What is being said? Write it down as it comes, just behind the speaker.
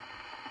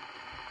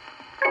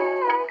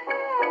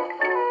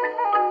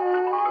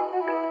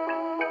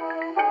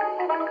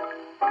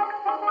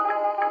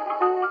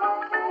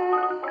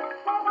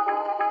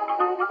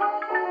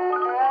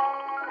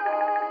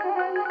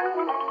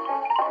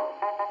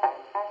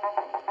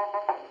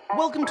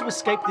Welcome to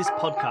Escape This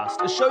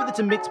Podcast, a show that's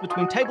a mix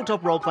between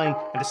tabletop role-playing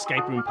and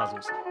escape room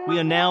puzzles. We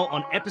are now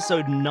on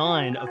episode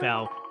 9 of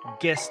our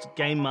guest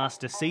Game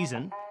Master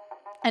season.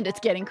 And it's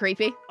getting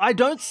creepy. I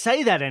don't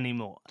say that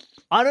anymore.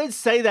 I don't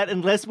say that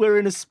unless we're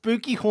in a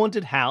spooky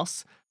haunted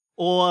house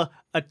or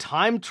a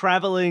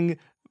time-traveling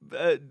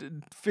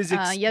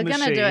physics You're machine.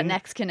 going to do it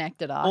next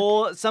Connected Arc.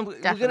 Or some,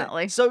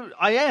 Definitely. So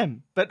I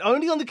am, but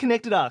only on the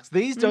Connected Arcs.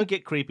 These don't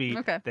get creepy.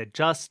 Okay. They're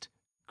just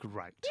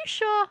great. You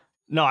sure?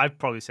 No, I've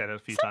probably said it a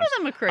few Some times.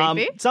 of them are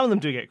creepy. Some of them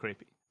do get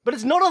creepy. But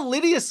it's not a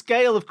linear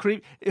scale of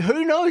creep.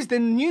 Who knows? There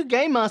are new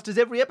Game Masters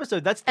every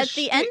episode. That's the At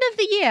the end of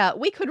the year,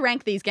 we could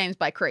rank these games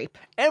by creep.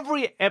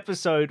 Every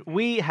episode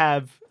we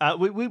have,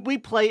 we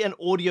play an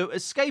audio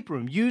escape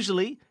room.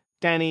 Usually,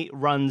 Danny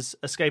runs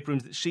escape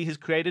rooms that she has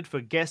created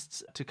for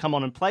guests to come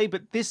on and play.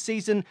 But this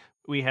season,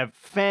 we have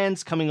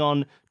fans coming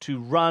on to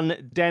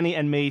run Danny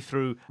and me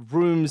through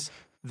rooms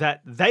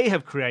that they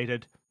have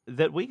created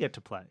that we get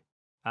to play.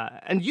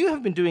 And you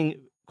have been doing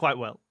quite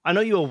well. I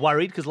know you were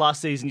worried because last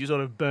season you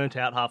sort of burnt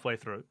out halfway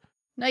through.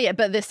 No, yeah,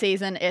 but this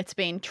season it's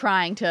been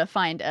trying to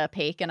find a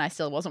peak, and I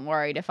still wasn't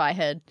worried if I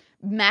had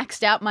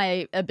maxed out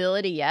my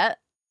ability yet.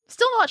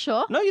 Still not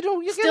sure. No, you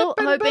don't. You're Still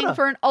getting hoping better.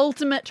 for an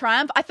ultimate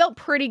triumph. I felt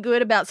pretty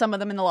good about some of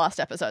them in the last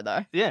episode,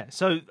 though. Yeah,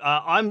 so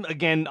I'm just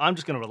going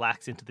to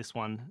relax into this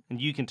one, and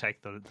you can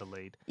take the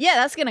lead. Yeah,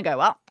 that's going to go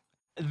up.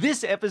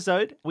 This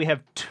episode, we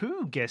have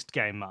 2 guest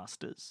game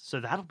masters, so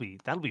that'll be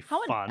How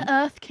fun. on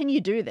earth can you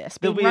do this?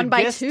 There'll Being be a run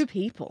by guest- 2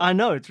 people. I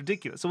know, it's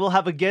ridiculous. So we'll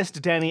have a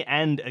guest Danny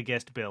and a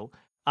guest Bill.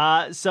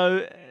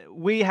 So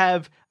we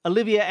have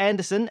Olivia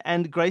Anderson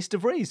and Grace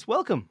DeVries.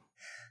 Welcome.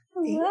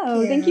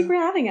 Hello, thank you for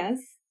having us.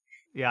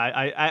 Yeah,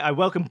 I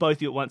welcome both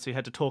of you at once, so you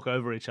had to talk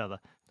over each other.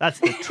 That's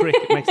the trick.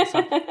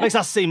 It makes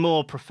us seem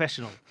more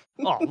professional.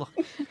 Oh, look.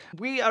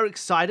 We are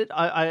excited.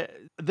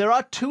 There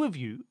are 2 of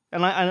you,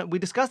 and we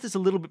discussed this a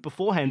little bit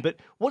beforehand, but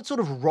what sort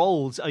of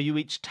roles are you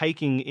each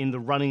taking in the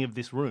running of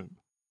this room?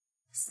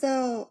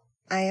 So,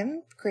 I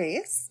am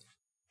Grace,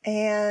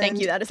 and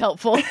Thank you, that is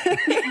helpful.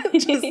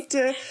 just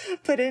to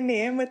put a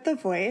name with the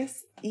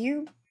voice,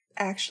 you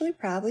actually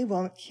probably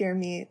won't hear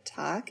me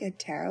talk a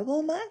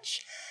terrible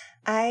much.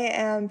 I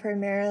am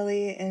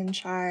primarily in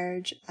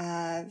charge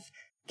of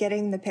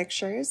getting the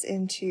pictures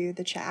into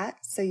the chat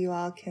so you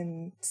all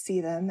can see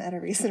them at a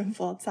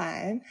reasonable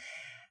time,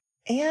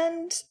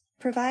 and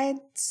provide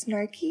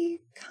snarky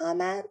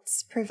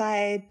comments,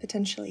 provide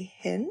potentially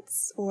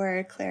hints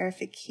or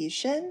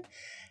clarification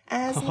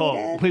as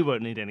needed. We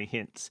won't need any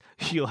hints.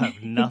 You'll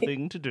have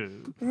nothing to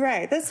do.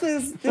 Right. This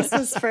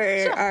was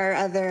for our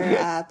other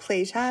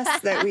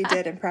playtest that we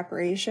did in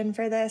preparation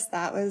for this.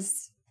 That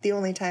was the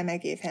only time I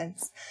gave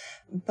hints.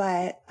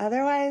 But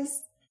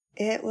otherwise,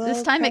 it will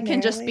This time it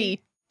can just primarily-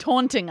 be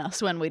taunting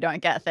us when we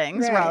don't get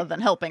things Right. rather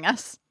than helping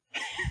us.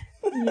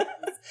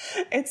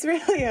 It's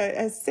really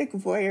a sick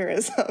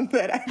voyeurism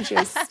that I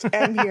just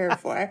am here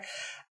for.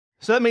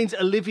 So that means,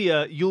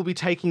 Olivia, you'll be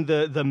taking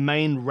the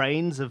main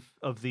reins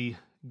of the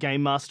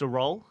Game Master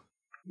role?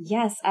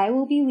 Yes, I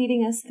will be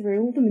leading us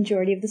through the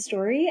majority of the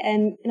story,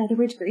 and in other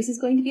words, Grace is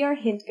going to be our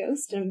hint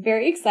ghost, and I'm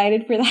very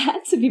excited for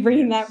that, to be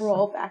bringing that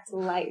role back to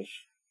life.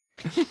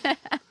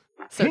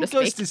 So to Hint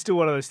Ghost speak. is still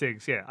one of those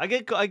things, yeah. I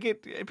get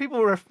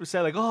people say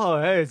like,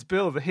 oh, hey, it's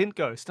Bill, the Hint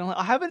Ghost. I'm like,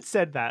 I haven't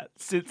said that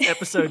since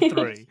episode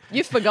 3.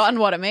 You've forgotten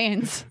what it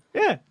means.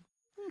 Yeah.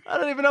 I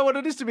don't even know what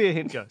it is to be a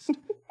Hint Ghost.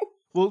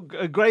 Well,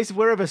 Grace, if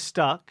we're ever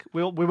stuck,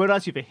 we won't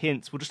ask you for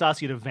hints. We'll just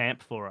ask you to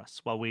vamp for us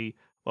while we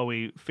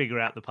figure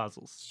out the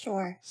puzzles.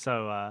 Sure.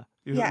 So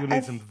Yeah, you'll need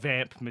I've- some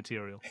vamp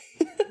material.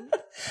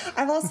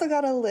 I've also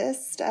got a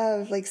list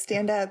of like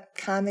stand-up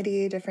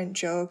comedy, different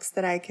jokes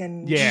that I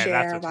can Yeah, share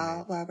that's what you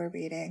mean. while we're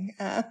reading.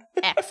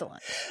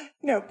 Excellent.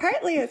 No,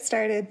 partly it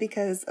started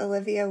because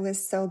Olivia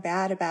was so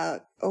bad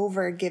about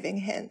over giving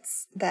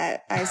hints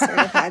that I sort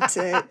of had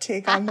to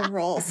take on the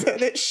role so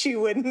that she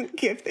wouldn't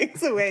give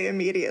things away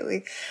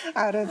immediately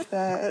out of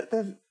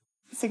the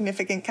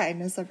significant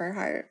kindness of her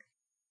heart.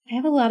 I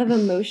have a lot of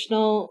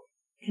emotional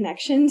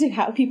connection to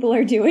how people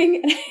are doing,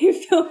 and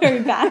I feel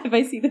very bad if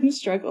I see them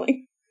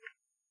struggling.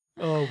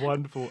 Oh,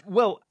 wonderful.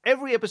 Well,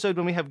 every episode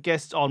when we have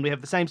guests on, we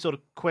have the same sort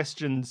of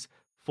questions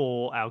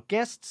for our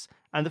guests.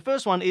 And the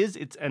first one is,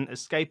 it's an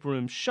escape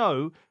room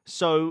show.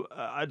 So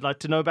I'd like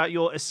to know about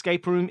your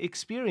escape room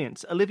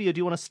experience. Olivia, do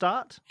you want to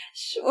start?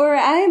 Sure,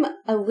 I'm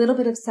a little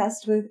bit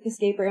obsessed with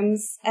escape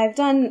rooms. I've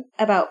done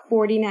about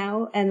 40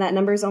 now, and that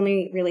number is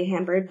only really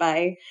hampered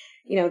by,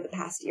 the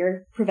past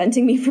year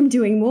preventing me from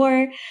doing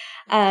more.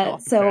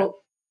 So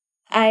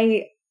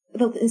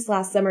this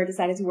last summer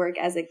decided to work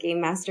as a game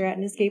master at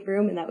an escape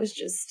room, and that was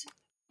just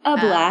a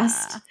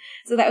blast.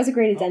 So that was a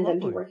great addendum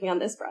to lovely. working on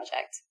this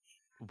project.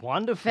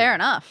 Wonderful. Fair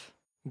enough.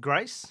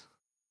 Grace?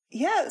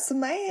 Yeah, so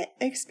my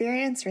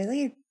experience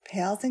really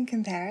pales in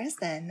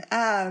comparison.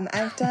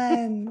 I've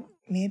done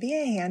maybe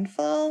a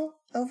handful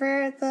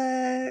over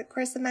the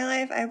course of my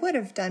life. I would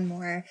have done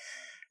more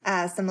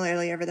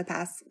similarly over the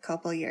past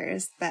couple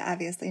years, but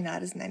obviously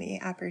not as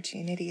many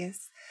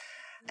opportunities.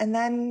 And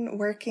then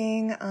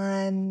working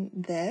on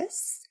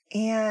this,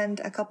 And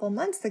a couple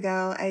months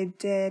ago, I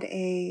did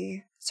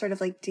a sort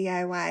of like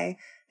DIY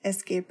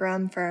escape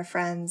room for a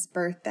friend's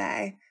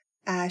birthday.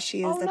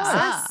 She is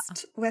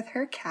obsessed with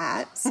her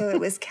cat, so it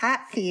was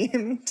cat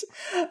themed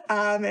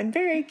and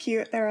very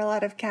cute. There were a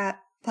lot of cat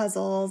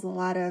puzzles, a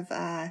lot of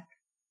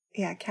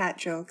cat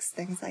jokes,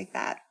 things like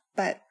that.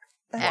 But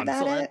that's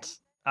about it.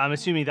 I'm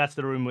assuming that's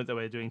the room that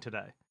we're doing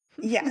today.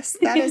 Yes,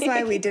 that is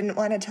why we didn't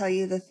want to tell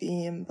you the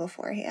theme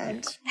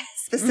beforehand.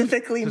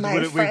 Specifically,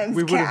 my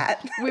friend's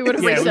cat. We would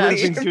have we would have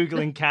researched. been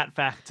Googling cat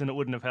facts and it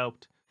wouldn't have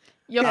helped.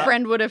 Your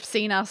friend would have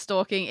seen us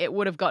stalking. It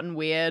would have gotten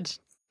weird.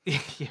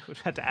 Yeah,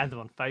 we've had to add them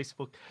on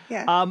Facebook.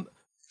 Yeah.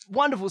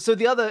 Wonderful. So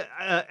the other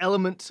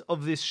element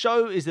of this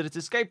show is that it's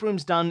escape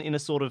rooms done in a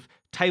sort of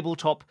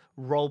tabletop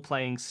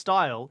role-playing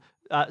style.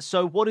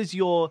 So what is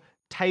your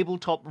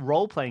tabletop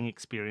role-playing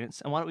experience?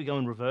 And why don't we go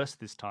in reverse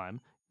this time?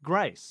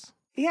 Grace.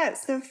 Yeah,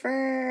 so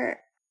for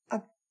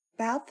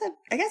about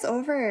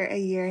over a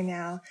year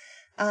now,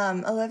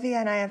 Olivia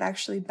and I have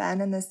actually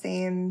been in the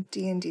same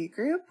D&D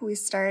group. We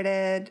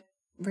started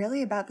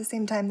really about the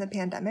same time the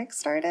pandemic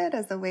started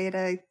as a way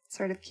to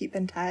sort of keep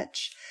in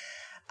touch.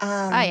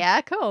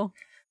 Cool.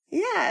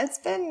 Yeah, it's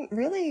been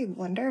really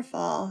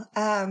wonderful.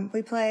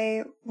 We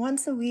play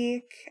once a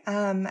week.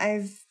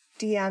 I've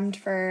DM'd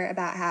for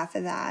about half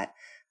of that,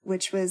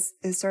 which is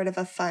sort of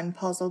a fun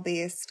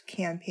puzzle-based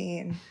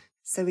campaign.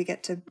 So we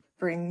get to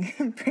bring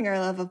our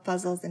love of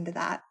puzzles into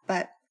that.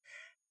 But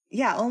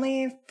yeah,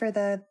 only for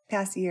the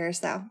past year or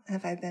so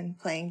have I been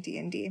playing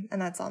D&D,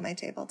 and that's all my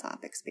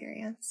tabletop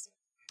experience.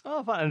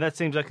 Oh, fun. And that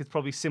seems like it's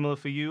probably similar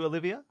for you,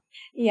 Olivia?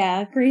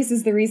 Yeah, Grace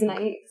is the reason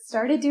I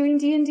started doing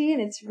D&D,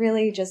 and it's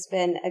really just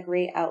been a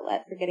great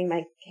outlet for getting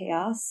my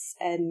chaos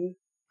and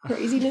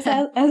craziness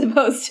out, as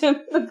opposed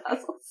to the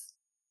puzzles.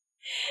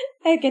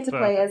 I get to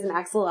play as an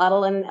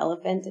axolotl and an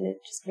elephant, and it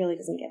just really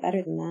doesn't get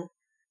better than that.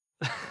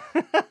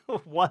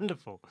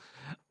 Wonderful.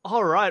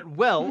 All right.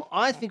 Well,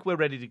 I think we're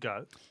ready to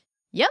go.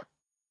 Yep.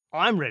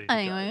 I'm ready to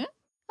go.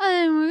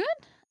 I'm good.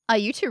 Are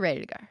you two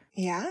ready to go?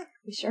 Yeah.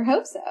 We sure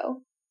hope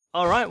so.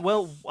 All right.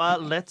 Well,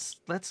 let's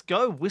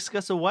go. Whisk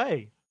us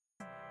away.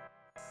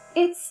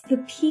 It's the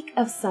peak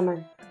of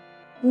summer.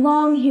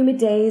 Long, humid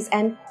days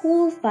and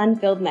cool,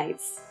 fun-filled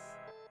nights.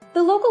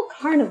 The local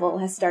carnival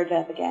has started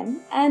up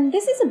again, and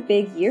this is a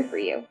big year for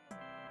you.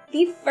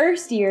 The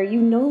first year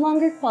you no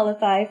longer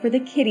qualify for the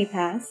kiddie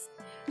pass.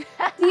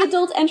 The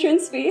adult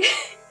entrance fee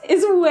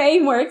is way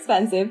more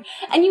expensive,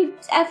 and you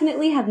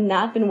definitely have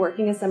not been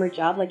working a summer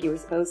job like you were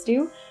supposed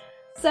to.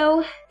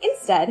 So,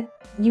 instead,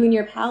 you and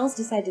your pals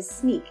decide to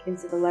sneak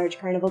into the large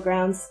carnival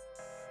grounds.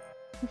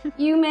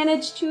 You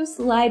manage to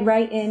slide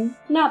right in,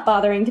 not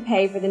bothering to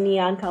pay for the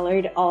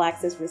neon-colored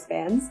all-access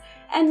wristbands,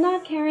 and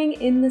not caring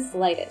in the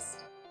slightest.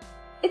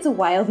 It's a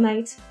wild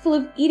night, full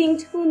of eating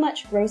too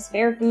much gross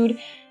fair food,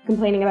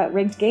 complaining about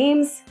rigged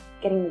games,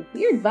 getting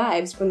weird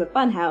vibes from the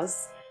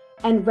funhouse,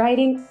 and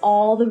riding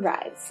all the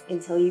rides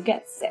until you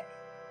get sick.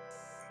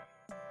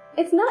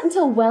 It's not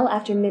until well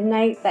after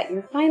midnight that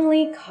you're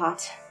finally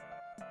caught.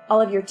 All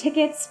of your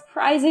tickets,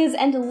 prizes,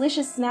 and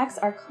delicious snacks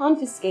are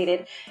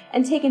confiscated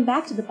and taken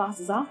back to the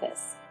boss's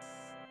office.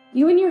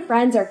 You and your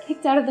friends are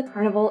kicked out of the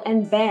carnival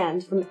and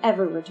banned from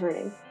ever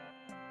returning.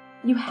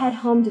 You head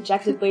home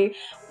dejectedly,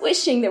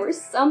 wishing there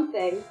was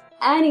something,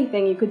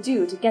 anything you could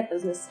do to get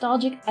those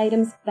nostalgic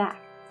items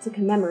back to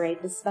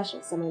commemorate this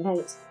special summer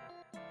night.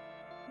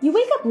 You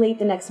wake up late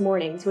the next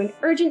morning to an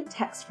urgent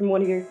text from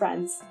one of your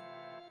friends.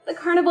 The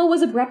carnival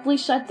was abruptly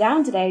shut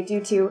down today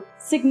due to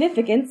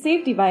significant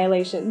safety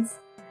violations.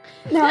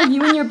 Now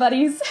you and your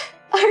buddies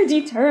are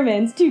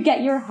determined to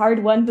get your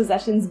hard-won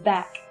possessions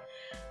back.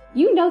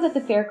 You know that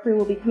the fair crew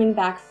will be coming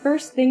back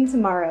first thing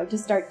tomorrow to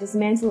start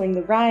dismantling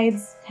the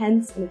rides,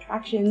 tents, and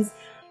attractions,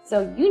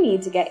 so you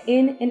need to get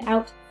in and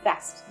out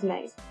fast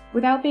tonight,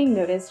 without being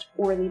noticed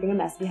or leaving a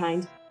mess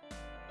behind.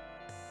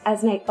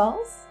 As night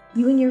falls,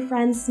 you and your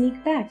friends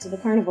sneak back to the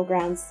carnival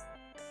grounds.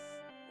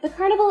 The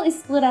carnival is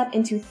split up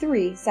into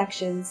 3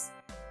 sections.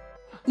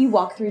 You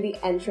walk through the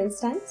entrance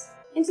tent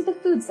into the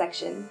food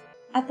section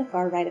at the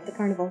far right of the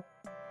carnival.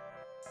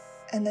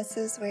 And this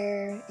is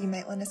where you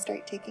might want to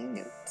start taking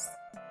notes.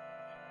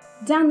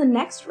 Down the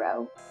next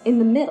row, in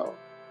the middle,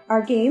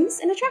 are games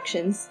and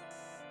attractions.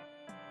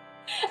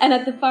 And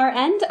at the far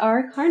end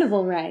are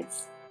carnival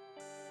rides.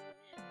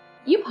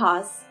 You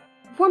pause,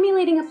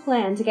 formulating a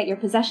plan to get your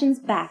possessions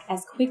back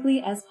as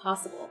quickly as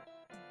possible.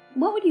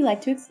 What would you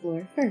like to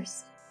explore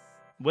first?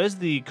 Where's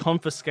the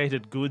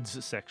confiscated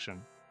goods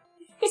section?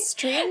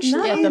 Strangely,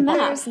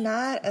 there's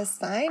not a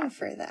sign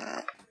for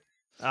that.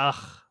 Ugh.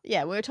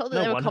 Yeah, we were told that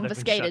No they were wonder they've been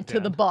confiscated shut to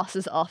the down.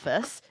 boss's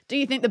office. Do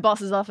you think the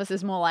boss's office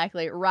is more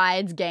likely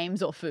rides,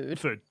 games, or food?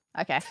 Food.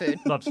 Okay, food.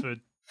 Loves food.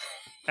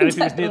 And if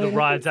it was near the Definitely the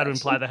rides, food that would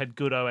imply section. they had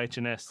good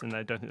OH&S, and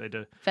I don't think they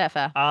do. Fair.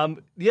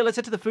 Yeah, let's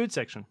head to the food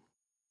section.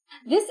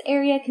 This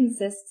area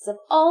consists of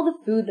all the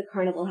food the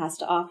carnival has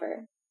to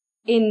offer.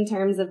 In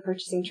terms of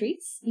purchasing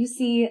treats, you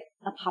see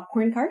a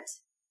popcorn cart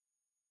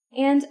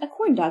and a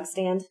corn dog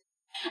stand.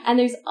 And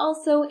there's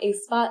also a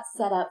spot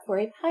set up for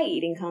a pie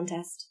eating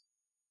contest.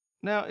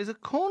 Now, is a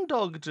corn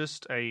dog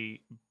just a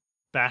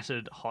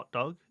battered hot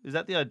dog? Is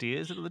that the idea?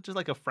 Is it just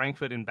like a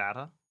Frankfurt in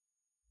batter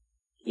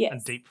Yes,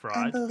 and deep I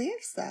fried? believe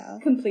so.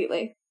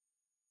 completely.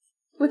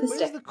 With a Where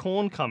stick. does the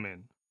corn come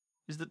in?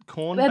 Is the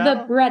corn The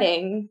batter?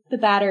 breading, the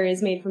batter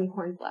is made from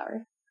corn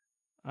flour.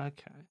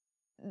 Okay.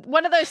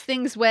 One of those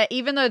things where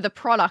even though the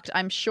product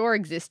I'm sure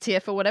exists here,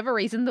 for whatever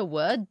reason, the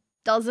word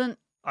doesn't.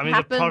 I mean, the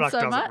Happens product so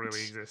doesn't much.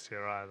 really exist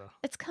here either.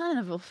 It's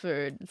carnival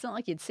food. It's not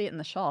like you'd see it in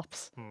the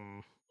shops.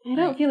 I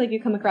don't feel like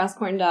you come across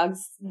corn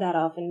dogs that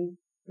often,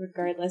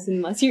 regardless,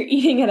 unless you're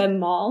eating at a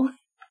mall.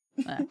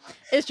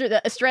 It's true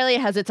that Australia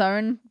has its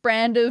own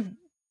brand of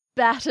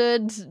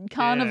battered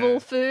carnival Yeah.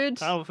 food.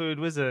 Carnival food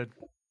wizard.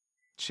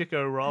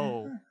 Chico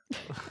roll.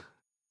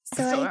 So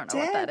Still I don't know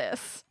what that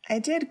is. I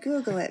did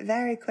Google it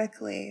very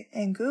quickly,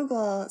 and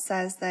Google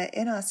says that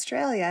in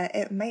Australia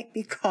it might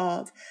be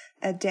called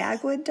a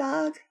Dagwood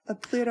dog, a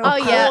Pluto. Oh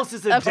Of yeah, course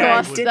it's a of course,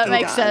 Dagwood that dog.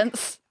 makes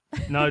sense.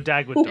 No,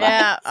 Dagwood dog.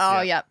 Yeah. Oh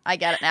Yeah. yeah, I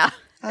get it now.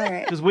 All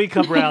right. Because we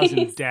cover ours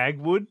in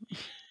Dagwood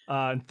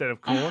instead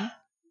of corn,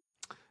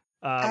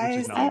 which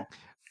is I- not.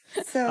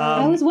 So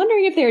I Um, was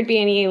wondering if there would be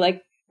any,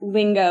 like,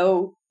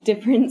 lingo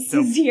differences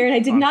Nope. here, and I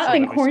did not Oh,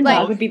 think that'd be corn smart.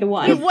 dog would be the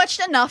one. You've watched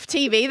enough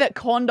TV that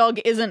corn dog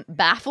isn't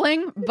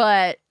baffling,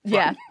 but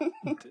yeah.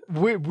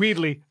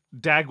 Weirdly,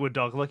 Dagwood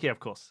dog. Like, yeah, of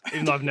course.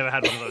 Even though I've never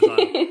had one of those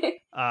either.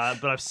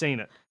 But I've seen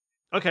it.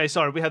 Okay,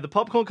 sorry. We had the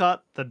popcorn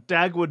cart, the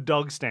Dagwood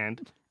dog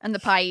stand, And the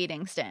pie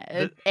eating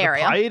the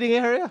area. pie eating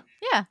area.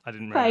 Yeah. I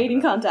didn't remember. Pie eating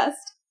that.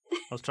 contest. I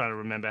was trying to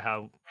remember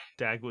how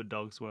Dagwood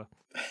dogs were.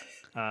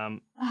 It's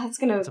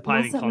going It's to a pie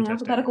mess eating up my contest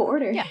alphabetical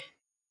order. Yeah.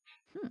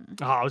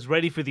 I was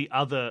ready for the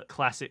other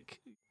classic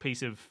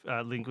piece of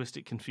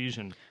linguistic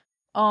confusion,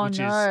 Oh which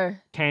no. is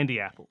candy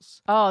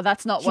apples. Oh,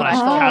 that's not what I Slash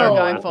thought you caramel were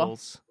going for.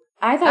 apples.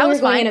 I thought That we was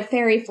were going fine. in a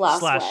fairy floss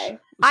Slash, way.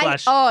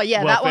 slash. Oh yeah,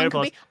 well, that one fairy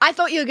could be. floss. I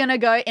thought you were gonna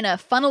go in a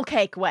funnel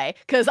cake way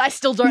because I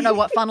still don't know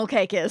what funnel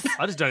cake is.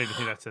 I just don't even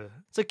think that's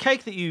it's a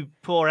cake that you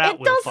pour out It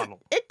with a doesn't.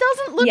 funnel. It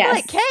doesn't look Yes.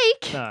 like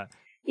cake. No,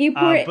 You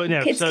pour it, but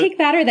no, it's so- cake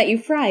batter that you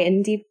fry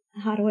in deep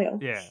hot oil.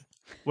 yeah.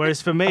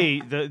 Whereas for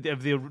me,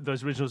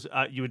 those originals,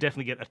 you would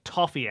definitely get a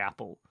toffee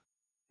apple.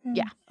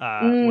 Yeah.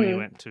 When you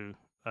went to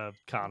a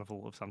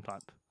carnival of some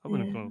type. I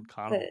wouldn't call it a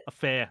carnival. but- A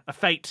fair. A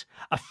fate.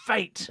 A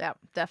fate. Yeah, Go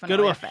definitely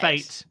to a fate.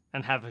 fate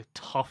and have a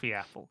toffee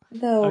apple.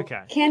 Though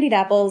Okay. candied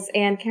apples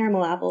and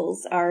caramel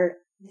apples are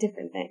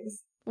different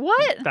things.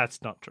 What?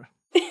 That's not true.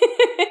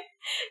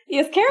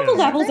 Yes, caramel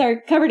Yeah. apples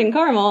are covered in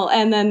caramel,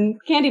 and then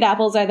candied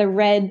apples are the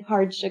red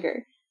hard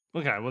sugar.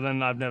 Okay, well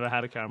then I've never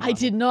had a caramel I apple.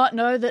 did not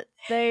know that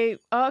they.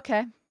 Oh,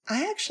 okay.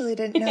 I actually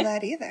didn't know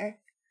that either.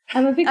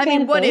 I'm a big I fan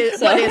mean, of what both, is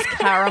so what is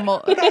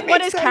caramel? That What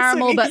makes is sense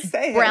caramel when you but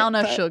say it,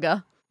 browner but-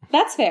 sugar?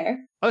 That's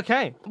fair.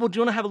 Okay. Well, do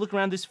you want to have a look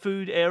around this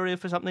food area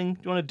for something? Do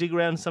you want to dig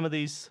around some of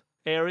these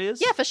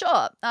areas? Yeah, for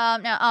sure.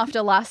 Now,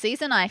 after last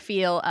season, I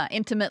feel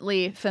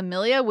intimately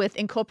familiar with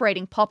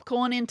incorporating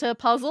popcorn into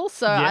puzzles,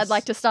 so Yes. I'd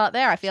like to start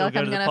there. I feel Shall like we go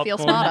I'm to the going to feel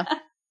popcorn?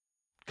 smarter.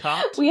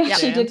 Cart? We actually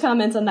stand? did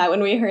comment on that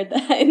when we heard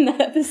that in that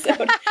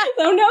episode.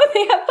 Oh no,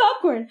 they have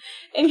popcorn.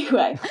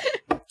 Anyway,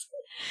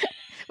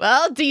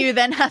 Well, do you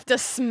then have to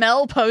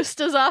smell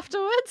posters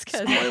afterwards?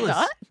 'Cause if Spoilers.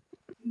 not,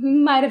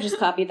 might have just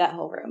copied that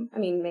whole room. I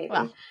mean, maybe.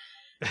 Well.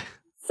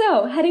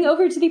 So, heading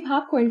over to the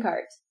popcorn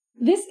cart.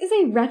 This is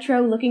a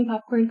retro-looking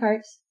popcorn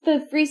cart,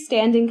 the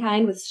freestanding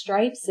kind with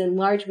stripes and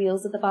large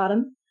wheels at the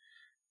bottom.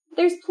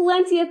 There's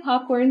plenty of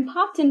popcorn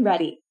popped and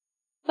ready,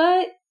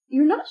 but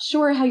you're not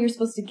sure how you're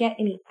supposed to get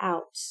any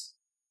out.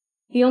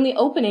 The only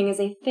opening is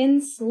a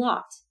thin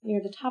slot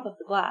near the top of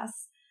the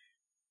glass.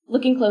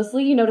 Looking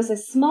closely, you notice a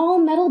small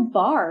metal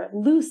bar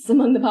loose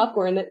among the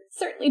popcorn that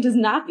certainly does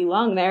not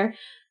belong there.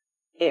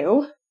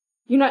 Ew.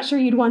 You're not sure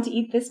you'd want to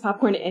eat this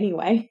popcorn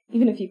anyway,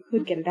 even if you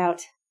could get it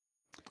out.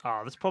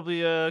 Oh, that's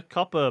probably a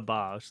copper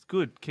bar. It's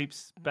good.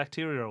 Keeps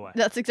bacteria away.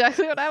 that's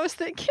exactly what I was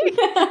thinking.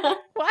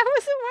 Why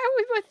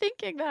we were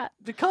thinking that?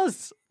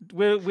 Because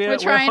we're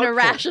trying to hopeful.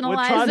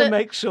 rationalize We're trying to it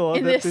make sure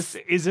in that this-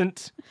 this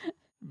isn't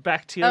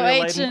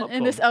bacteria-laden popcorn.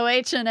 In this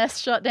OH and S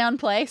shut down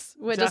place.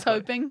 We're just Exactly.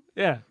 hoping.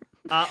 Yeah.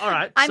 All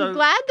right. I'm so,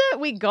 glad that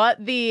we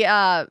got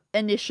the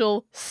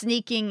initial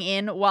sneaking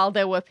in while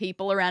there were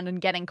people around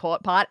and getting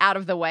caught part out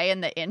of the way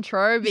in the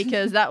intro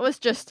because that was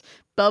just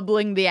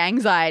bubbling the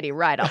anxiety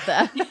right up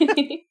there.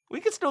 we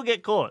could still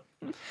get caught.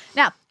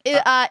 Now,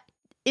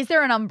 is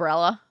there an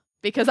umbrella?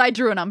 Because I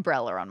drew an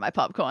umbrella on my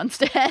popcorn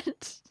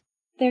stand.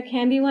 There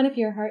can be one if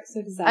your heart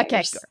so desires.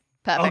 Okay, good.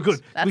 Perfect. Oh,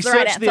 good. That's we the right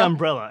searched answer. the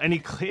umbrella. Any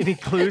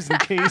clues and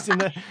keys in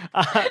there?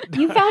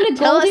 You found a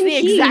Tell us golden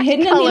the key exact hidden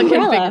in the color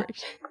umbrella.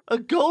 configuration. A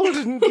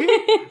golden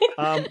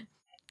key.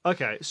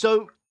 Okay,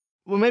 so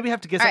we'll maybe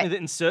have to get All something right.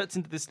 that inserts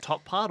into this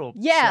top part or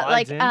Yeah,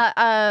 slides like in.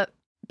 a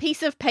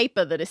piece of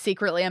paper that is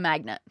secretly a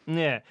magnet.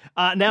 Yeah.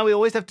 Now we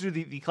always have to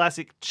do the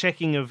classic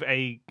checking of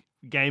a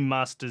game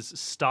master's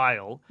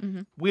style.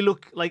 Mhm. We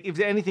look like if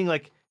there's anything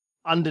like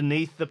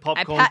underneath the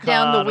popcorn pat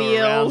down the cart or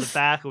around the wheels.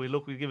 back, or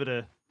we give it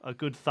a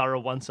good thorough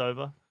once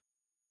over,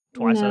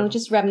 twice no, over.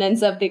 just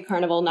remnants of the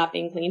carnival not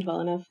being cleaned well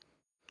enough.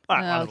 All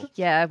right, wonderful.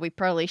 Yeah, we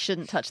probably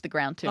shouldn't touch the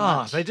ground too Oh,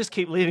 much. they just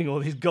keep leaving all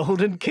these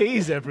golden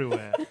keys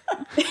everywhere.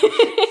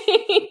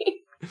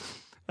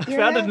 I Your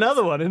found hands-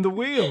 another one in the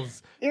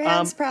wheels. Your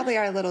hands probably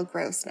are a little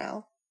gross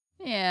now.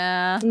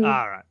 Yeah. Mm.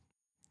 All right.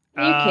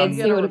 You kids,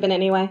 you would have been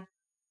anyway.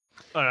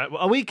 All right.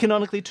 Well, are we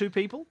canonically two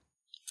people?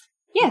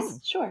 Yes,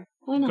 sure.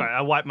 Why not? Great.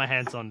 I wipe my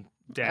hands on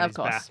Danny's Of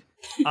course.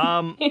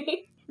 back.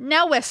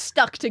 Now we're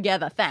stuck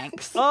together,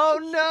 thanks. Oh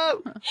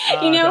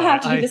no! You now no,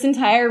 have to do this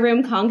entire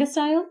room conga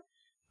style.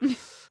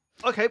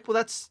 Okay, well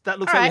that looks All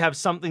like we right. have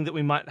something that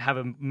we might have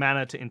a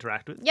manner to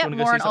interact with. Do you Yep, wanna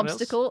go more see an something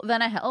else? obstacle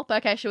than a help.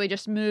 Okay, should we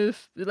just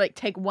move, like,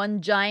 take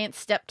one giant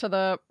step to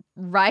the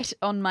right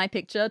on my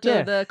picture to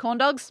Yeah. the corn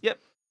dogs? Yep.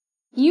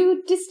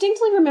 You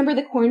distinctly remember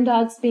the corn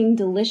dogs being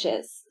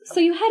delicious, so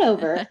you head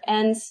over,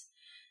 and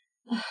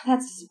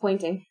that's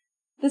disappointing.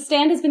 The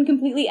stand has been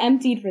completely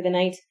emptied for the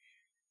night.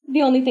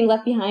 The only thing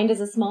left behind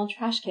is a small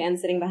trash can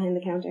sitting behind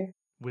the counter.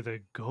 With a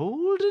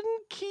golden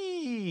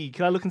key.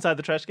 Can I look inside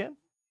the trash can?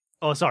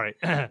 Oh, sorry.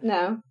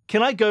 No.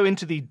 Can I go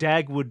into the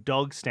Dagwood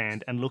dog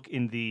stand and look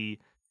in the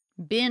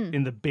Bin.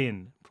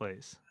 bin,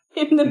 please?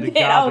 In the In the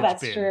bin. Oh, garbage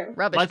that's bin. true.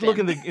 Rubbish I'd like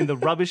to bin. look in the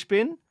rubbish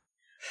bin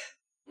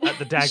at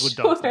the Dagwood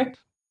Sure. dog stand.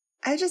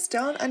 I just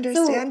don't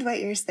understand what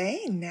you're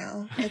saying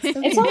now. It's,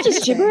 so It's all just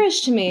confusing.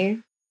 gibberish to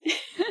me.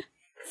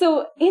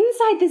 So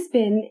inside this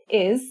bin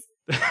is,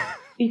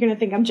 you're gonna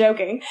think I'm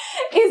joking,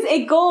 is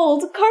a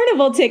gold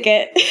carnival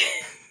ticket.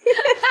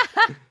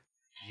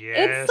 Yes.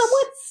 It's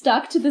somewhat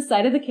stuck to the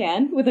side of the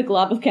can with a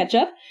glob of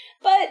ketchup,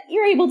 but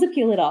you're able to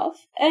peel it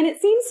off, and it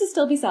seems to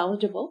still be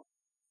salvageable.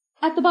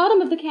 At the bottom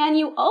of the can,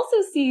 you also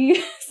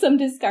see some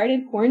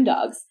discarded corn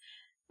dogs.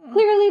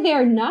 Clearly, they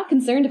are not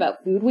concerned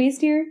about food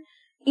waste here.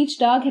 Each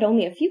dog had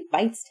only a few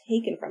bites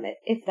taken from it,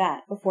 if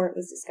that, before it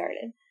was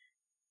discarded.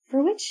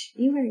 For which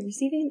you are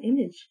receiving an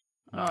image.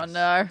 Oh, Nice.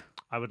 no.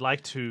 I would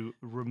like to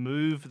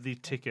remove the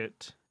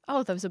ticket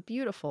Oh, those are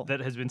beautiful.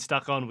 that has been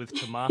stuck on with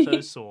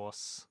tomato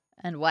sauce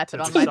And wipe to it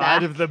on the my side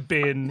back. of the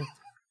bin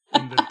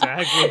in the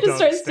Dagwood dog Just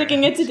start stand.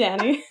 sticking it to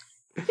Danny.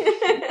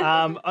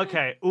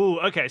 Okay. Ooh,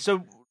 okay.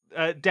 So,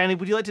 Danny,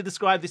 would you like to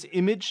describe this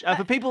image?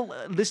 For people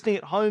listening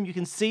at home, you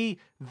can see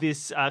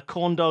this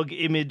corn dog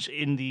image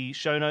in the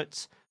show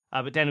notes.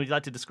 But Danny, would you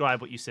like to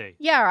describe what you see?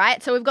 Yeah, all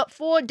right. So we've got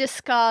 4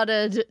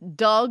 discarded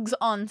dogs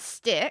on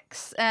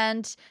sticks.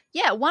 And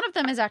yeah, one of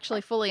them is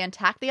actually fully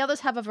intact. The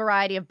others have a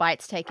variety of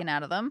bites taken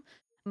out of them.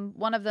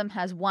 One of them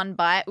has 1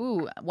 bite.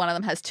 Ooh, one of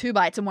them has 2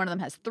 bites and one of them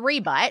has 3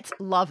 bites.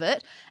 Love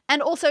it.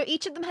 And also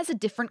each of them has a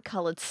different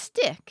coloured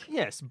stick.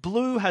 Yes,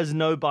 blue has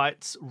no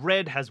bites,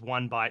 red has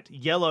 1 bite,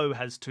 yellow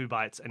has 2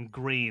 bites, and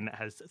green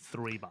has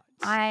 3 bites.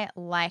 I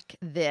like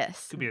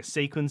this. Could be a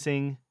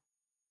sequencing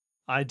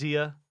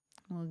idea,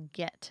 We'll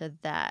get to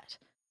that.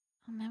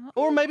 Oh, man, what-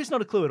 or maybe it's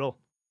not a clue at all.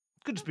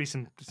 Could just be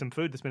some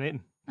food that's been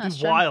eaten. It'd That's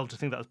be true. wild to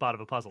think that was part of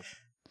a puzzle.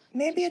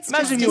 Maybe it's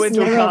Imagine just you went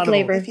to a mineral carnival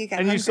flavor. if you get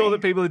and you saw hungry.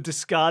 that people had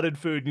discarded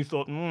food and you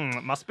thought,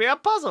 it must be a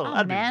puzzle. Oh,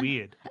 That'd man. be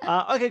weird.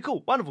 Okay,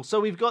 cool. Wonderful. So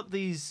we've got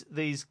these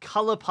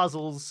color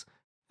puzzles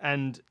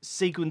and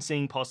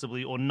sequencing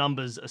possibly or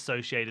numbers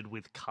associated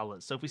with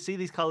colors. So if we see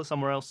these colors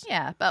somewhere else,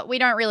 Yeah, but we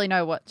don't really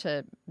know what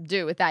to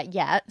do with that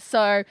yet. So,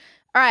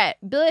 all right,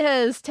 Billy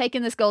has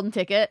taken this golden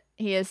ticket.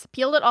 He has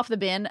peeled it off the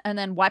bin and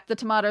then wiped the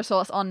tomato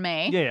sauce on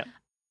me. yeah.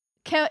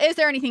 Is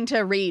there anything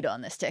to read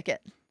on this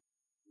ticket?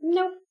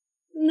 Nope.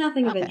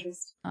 Nothing of Okay.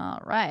 interest. All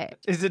right.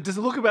 Does it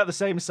look about the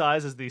same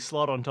size as the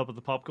slot on top of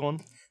the popcorn?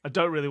 I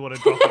don't really want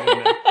to drop it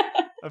in there.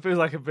 It feels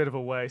like a bit of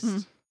a waste.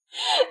 Mm.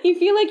 You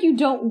feel like you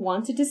don't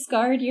want to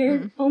discard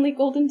your only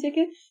golden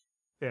ticket?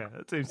 Yeah,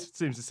 it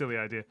seems a silly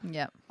idea.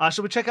 Yep.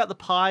 Shall we check out the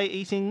pie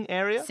eating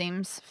area?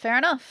 Seems fair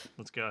enough.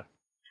 Let's go.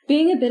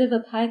 Being a bit of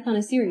a pie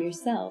connoisseur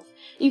yourself,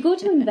 you go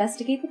to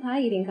investigate the pie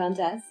eating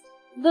contest.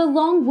 The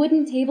long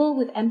wooden table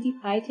with empty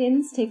pie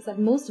tins takes up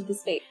most of the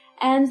space,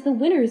 and the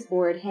winner's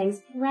board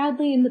hangs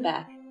proudly in the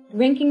back,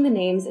 ranking the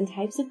names and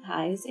types of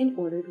pies in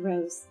ordered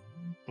rows.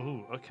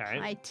 Ooh, okay.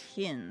 Pie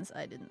tins,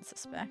 I didn't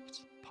suspect.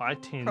 Pie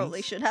tins.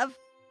 Probably should have.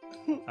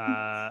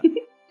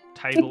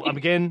 Table.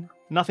 Again,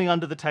 nothing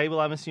under the table,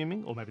 I'm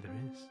assuming, or maybe there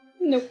is.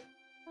 Nope.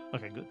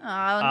 Okay, good. Oh,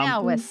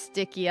 now we're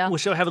stickier. Well,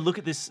 shall we have a look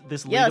at this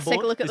leaderboard? Yeah, let's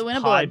take a look at the This winner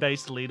board.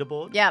 pie-based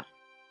leaderboard. Yep.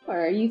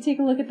 Or you take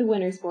a look at the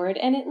winner's board,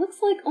 and it looks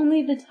like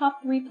only the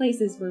top 3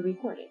 places were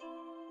recorded,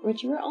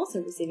 which you are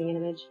also receiving an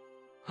image.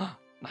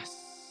 Nice.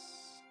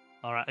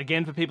 All right.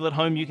 Again, for people at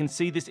home, you can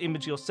see this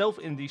image yourself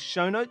in the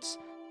show notes.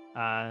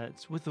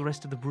 It's with the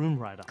rest of the Broom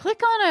Rider.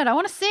 Click on it. I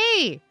want to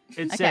see.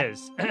 It Okay.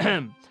 says,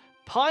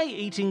 Pie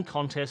Eating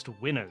Contest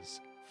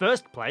winners.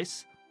 First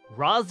place,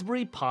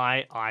 Raspberry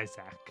Pie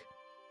Isaac.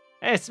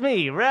 It's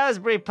me,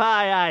 Raspberry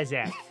Pie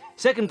Isaac.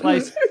 Second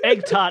place,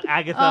 Egg Tart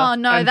Agatha. Oh,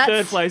 no, and that's-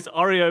 third place,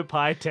 Oreo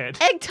Pie Ted.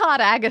 Egg Tart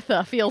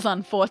Agatha feels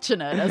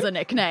unfortunate as a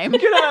nickname.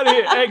 Get out of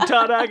here, Egg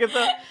Tart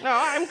Agatha. No,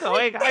 I'm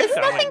going. There's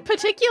nothing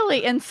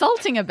particularly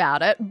insulting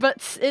about it,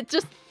 but it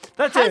just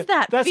That's has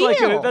that that's feel.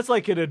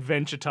 like an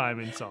Adventure Time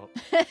insult.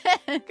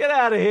 Get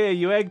out of here,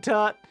 you egg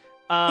tart.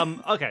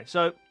 Okay,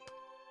 so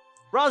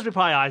Raspberry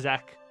Pie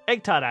Isaac,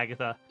 Egg Tart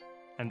Agatha,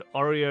 and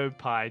Oreo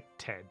Pie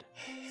Ted.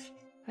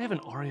 They have an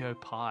Oreo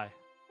pie.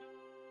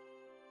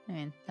 I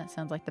mean, that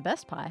sounds like the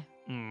best pie.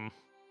 Hmm.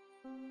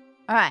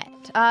 All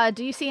right.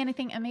 Do you see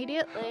anything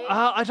immediately?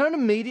 I don't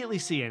immediately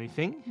see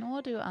anything.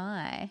 Nor do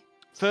I.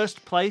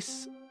 First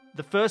place,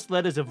 the first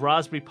letters of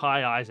Raspberry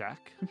Pi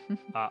Isaac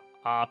are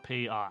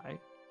RPI.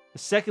 The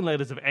second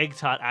letters of Egg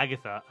Tart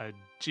Agatha are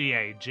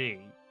GAG.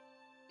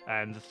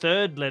 And the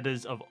third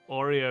letters of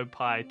Oreo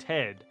Pie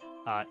Ted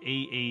are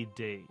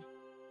EED.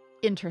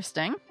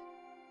 Interesting.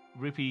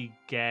 Rippy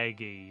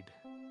Gageed.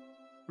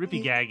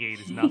 Rippy Gageed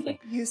is nothing.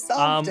 You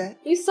solved it.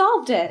 You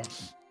solved it.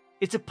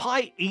 It's a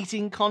pie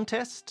eating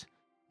contest.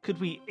 Could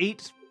we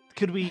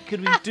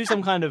do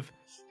some kind of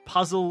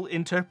puzzle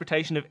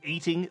interpretation of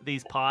eating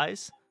these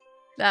pies?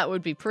 That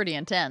would be pretty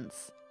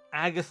intense.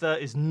 Agatha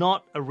is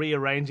not a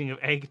rearranging of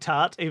Egg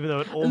Tart, even though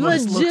it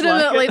almost Legitimately,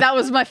 looks like it. that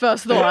was my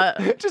first thought.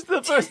 Just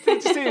the first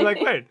thing to see,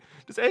 like, wait,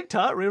 does Egg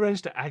Tart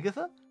rearrange to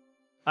Agatha?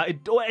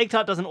 Egg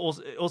Tart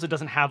also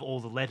doesn't have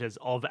all the letters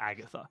of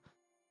Agatha.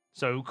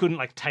 So we couldn't,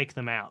 like, take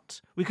them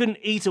out. We couldn't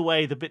eat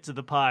away the bits of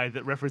the pie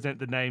that represent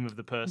the name of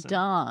the person.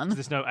 Darn. 'Cause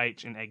there's no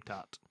H in Egg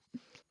Tart.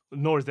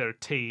 Nor is there a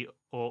T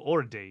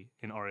or a D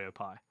in Oreo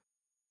pie.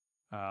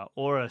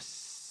 Or a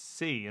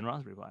C in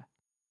Raspberry Pi.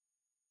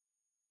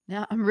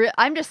 Now,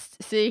 I'm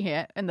just sitting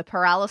here in the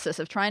paralysis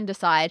of trying to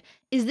decide,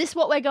 is this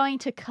what we're going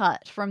to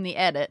cut from the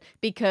edit?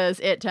 Because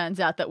it turns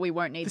out that we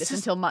won't need this is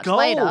until much gold.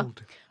 later.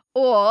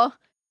 Or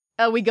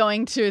are we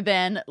going to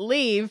then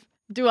leave,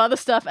 do other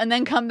stuff, and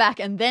then come back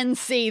and then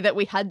see that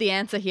we had the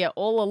answer here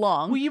all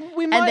along? Well,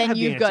 we might and then have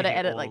the you've got answer to here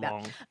edit all like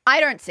along. that. I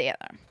don't see it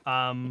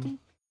though.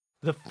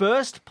 The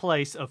first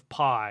place of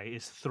pie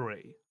is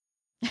 3.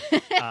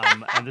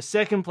 And the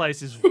second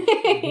place is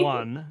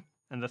 1.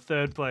 And the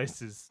third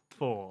place is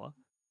 4.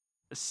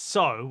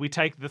 So we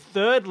take the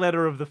third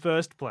letter of the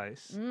first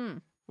place,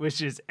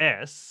 which is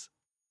S,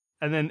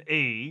 and then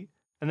E,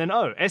 and then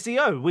O.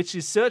 SEO, which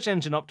is search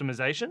engine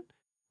optimization.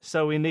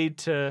 So we need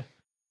to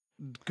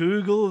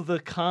Google the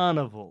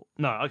carnival.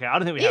 No, okay, I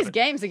don't think we have These it.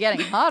 games are getting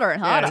harder and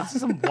Yeah, harder. this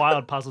is some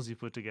wild puzzles you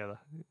put together.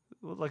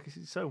 Like,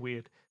 it's so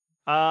weird.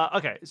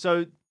 Okay,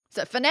 so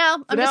So for now,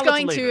 I'm now, just let's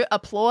going leave to it.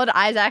 applaud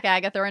Isaac,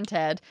 Agatha, and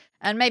Ted,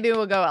 and maybe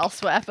we'll go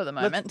elsewhere for the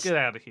moment. let's get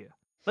out of here.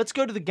 Let's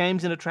go to the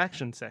games and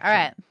attractions section. All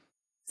right.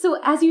 So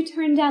as you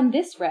turn down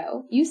this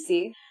row, you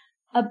see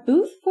a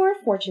booth for a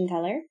fortune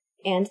teller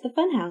and the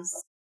funhouse.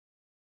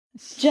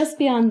 Just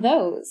beyond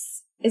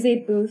those is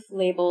a booth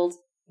labeled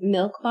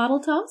Milk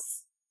Bottle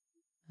Toss,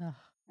 Ugh.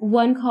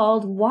 one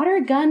called Water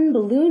Gun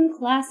Balloon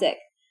Classic,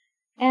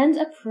 and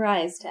a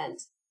prize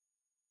tent.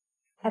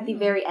 At the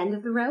very end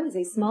of the row is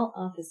a small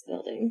office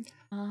building.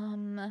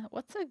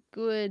 What's a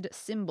good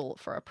symbol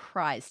for a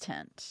prize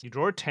tent? You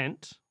draw a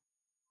tent,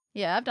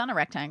 Yeah, I've done a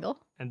rectangle.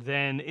 and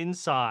then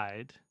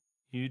inside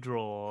you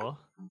draw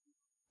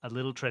a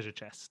little treasure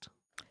chest.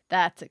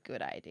 That's a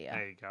good idea.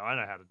 There you go. I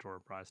know how to draw a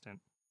prize tent.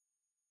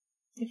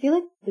 I feel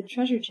like the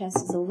treasure chest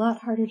is a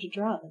lot harder to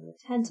draw than the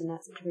tent in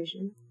that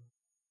situation.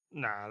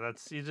 Nah,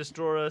 you just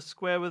draw a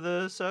square with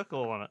a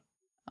circle on it.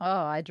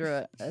 Oh, I drew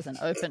it as an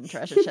open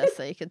treasure chest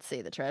so you could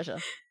see the treasure.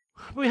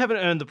 We haven't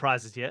earned the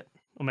prizes yet.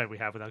 Or maybe we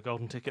have with our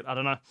golden ticket. I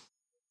don't know.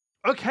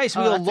 Okay, so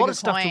we Oh, got a that's a lot good of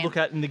stuff to point. look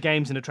at in the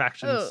games and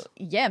attractions. Oh,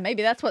 yeah,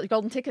 maybe that's what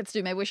golden tickets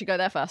do. Maybe we should go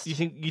there first. You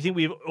think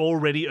we've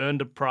already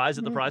earned a prize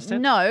at the prize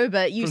tent? No,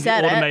 but you From the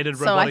said automated it,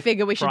 so I robotic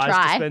figure we should prize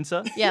try.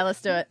 dispenser? Yeah,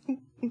 let's do it.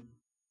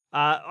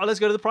 Let's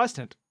go to the prize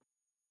tent.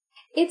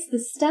 It's the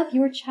stuff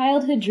your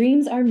childhood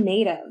dreams are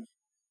made of.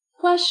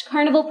 Plush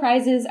carnival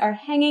prizes are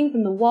hanging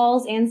from the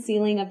walls and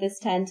ceiling of this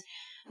tent,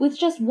 with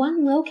just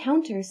one low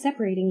counter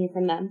separating you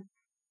from them.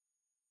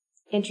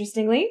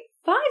 Interestingly,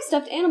 5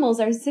 stuffed animals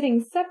are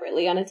sitting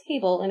separately on a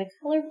table in a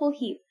colorful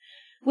heap,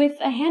 with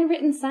a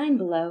handwritten sign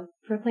below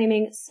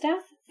proclaiming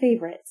staff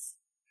favorites.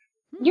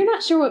 You're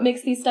not sure what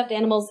makes these stuffed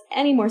animals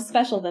any more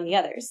special than the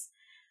others.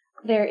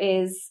 There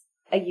is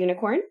a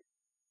unicorn,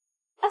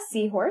 a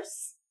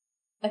seahorse,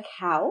 a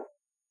cow,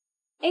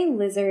 a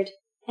lizard,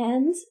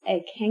 and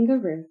a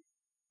kangaroo.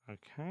 A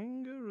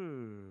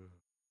kangaroo.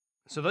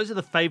 So those are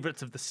the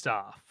favorites of the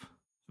staff.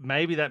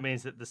 Maybe that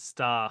means that the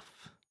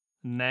staff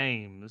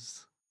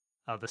names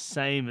are the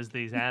same as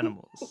these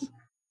animals.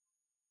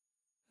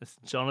 It's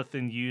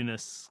Jonathan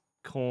Eunice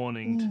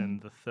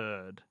Cornington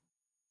III.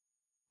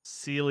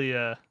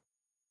 Celia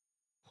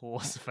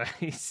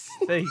Horseface.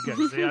 There you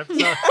go. See, I've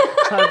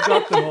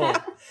got them all.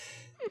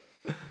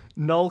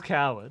 Noel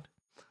Coward.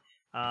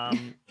 That's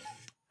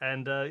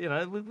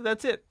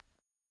it.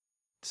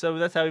 So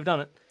that's how we've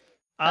done it.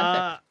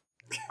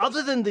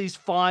 Other than these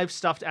 5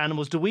 stuffed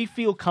animals, do we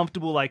feel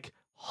comfortable like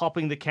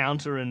hopping the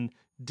counter and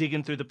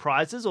digging through the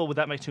prizes, or would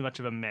that make too much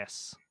of a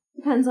mess?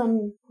 Depends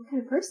on what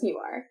kind of person you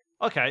are.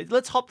 Okay,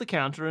 let's hop the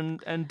counter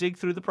and dig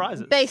through the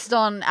prizes. Based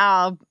on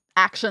our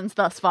actions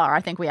thus far, I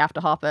think we have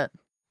to hop it.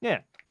 Yeah.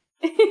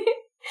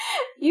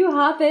 You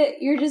hop it,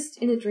 you're just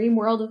in a dream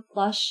world of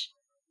plush.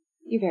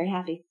 You're very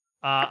happy.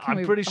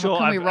 I'm pretty sure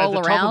can we roll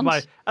at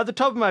the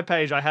top of my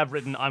page I have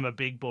written I'm a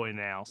big boy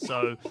now,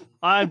 so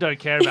I don't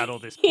care about all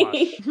this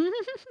plush.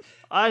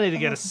 I need to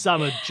get a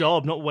summer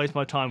job, not waste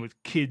my time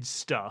with kids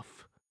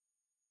stuff.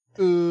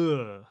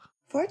 Ugh.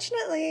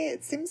 Fortunately,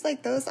 it seems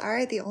like those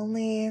are the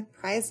only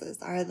prizes,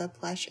 are the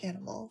plush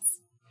animals.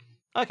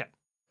 Okay.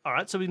 All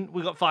right, so we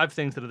got 5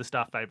 things that are the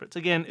staff favourites.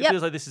 Again, it Yep.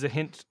 feels like this is a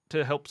hint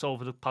to help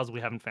solve a puzzle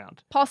we haven't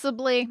found.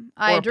 Possibly. Or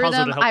I a drew puzzle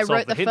them. to help I solve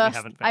wrote the the hint we first.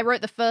 haven't I found.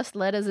 wrote the first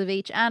letters of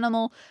each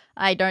animal.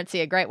 I don't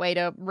see a great way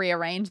to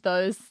rearrange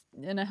those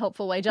in a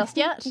helpful way just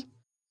yet.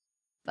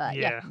 But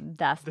yeah,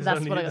 that's what I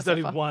got There's so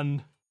only far.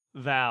 one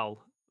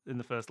vowel in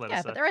the first letter.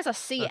 Yeah, so but there is a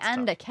C that's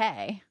and tough. a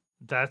K.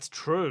 That's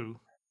true.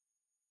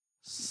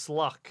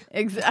 Sluck.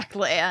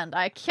 Exactly, and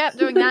I kept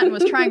doing that and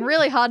was trying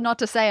really hard not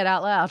to say it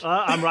out loud.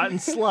 I'm writing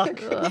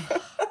sluck. Ugh.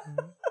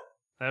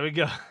 There we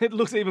go. It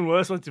looks even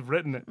worse once you've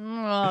written it.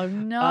 Oh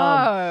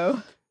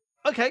no.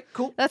 Okay,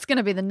 cool. That's going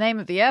to be the name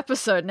of the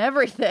episode and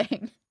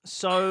everything.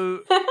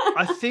 So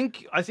I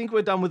think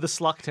we're done with the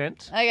sluck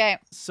tent. Okay.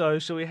 So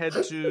shall we head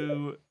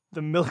to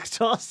the milk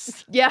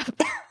toss? Yeah.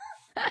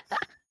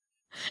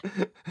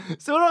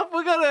 So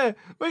we're gonna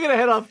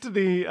head off to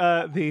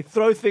the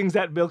throw things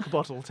at milk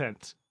bottle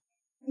tent.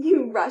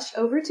 You rush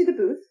over to the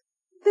booth.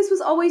 This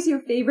was always your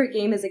favorite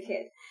game as a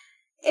kid.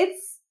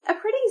 It's a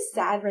pretty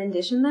sad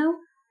rendition, though.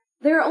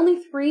 There are only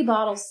 3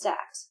 bottles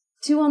stacked,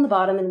 2 on the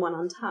bottom and 1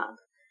 on top.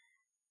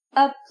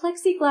 A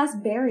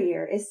plexiglass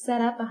barrier is set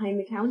up behind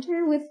the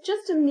counter with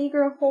just a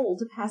meager hole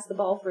to pass the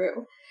ball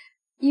through.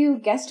 You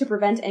guess to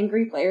prevent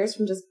angry players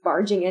from just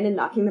barging in and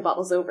knocking the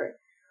bottles over.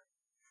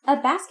 A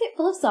basket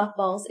full of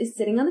softballs is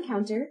sitting on the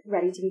counter,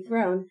 ready to be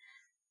thrown.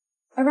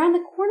 Around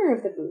the corner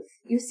of the booth,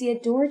 you see a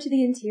door to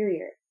the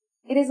interior.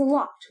 It is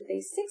locked with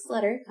a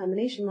 6-letter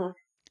combination lock.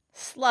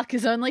 Sluck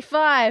is only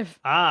 5.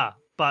 Ah,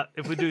 but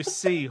if we do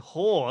C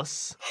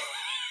horse,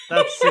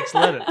 that's 6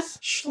 letters.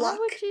 Why Schluck.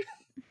 would you?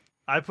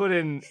 I put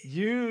in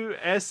USHCLK.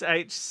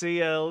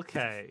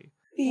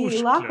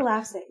 The lock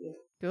laughs at you.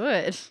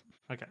 Good.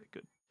 Okay,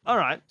 good. All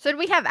right. So do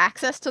we have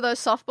access to those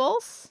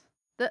softballs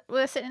that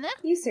were sitting there?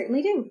 You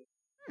certainly do.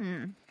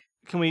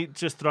 Can we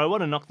just throw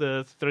one and knock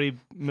the 3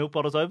 milk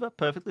bottles over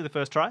perfectly the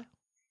first try?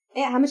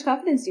 Yeah, how much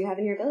confidence do you have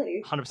in your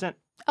ability? 100%.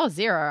 Oh,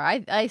 0.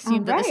 I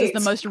assumed that this is the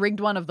Alright. most rigged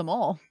one of them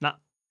all. Nah.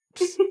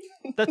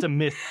 That's a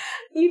myth.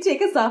 You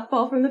take a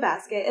softball from the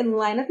basket and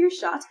line up your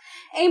shot,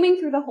 aiming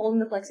through the hole in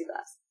the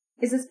plexiglass.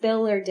 Is this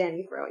Bill or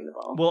Danny throwing the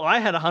ball? Well, I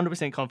had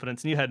 100%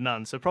 confidence and you had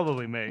none, so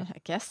probably me. I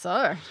guess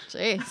so.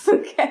 Jeez.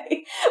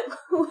 Okay.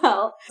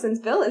 Well, since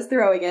Bill is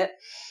throwing it,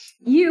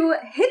 you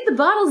hit the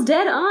bottles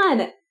dead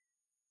on.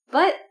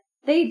 But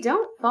they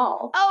don't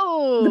fall.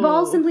 Oh! The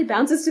ball simply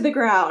bounces to the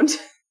ground.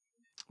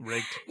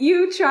 Rigged.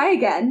 You try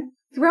again,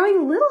 throwing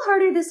a little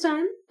harder this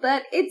time,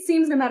 but it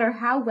seems no matter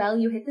how well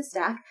you hit the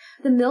stack,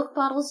 the milk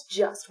bottles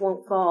just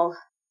won't fall.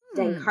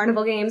 Dang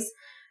carnival games.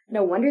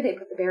 No wonder they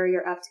put the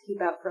barrier up to keep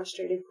out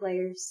frustrated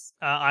players.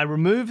 I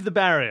removed the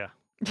barrier.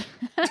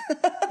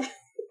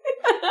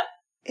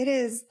 It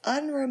is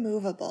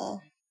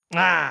unremovable.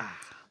 Ah!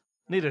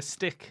 Need a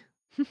stick.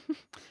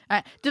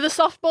 Alright. Do the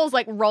softballs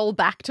like roll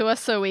back to us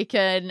so we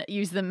can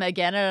use them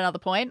again at another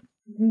point?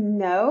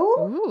 No,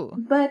 Ooh,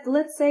 but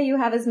let's say you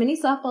have as many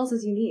softballs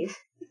as you need.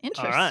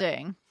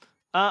 interesting.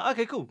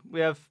 Okay, cool.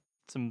 We have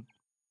some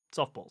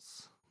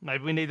softballs.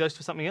 Maybe we need those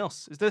for something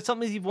else. Is there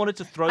something you've wanted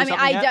to throw I mean,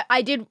 something at?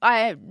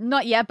 I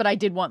not yet, but I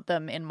did want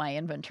them in my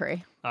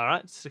inventory. All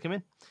right, stick them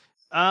in.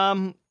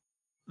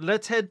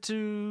 Let's head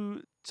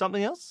to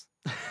something else.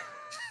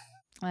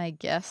 I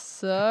guess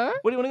so.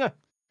 Where do you want to go?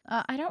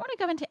 I don't want to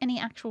go into any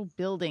actual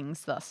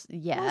buildings thus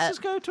yet. Let's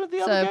just go to the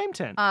other game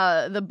tent.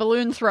 The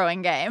balloon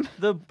throwing game.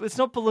 It's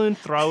not balloon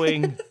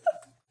throwing.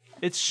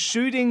 It's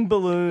shooting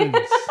balloons.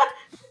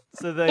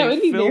 So That would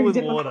they be fill very with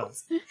difficult. water.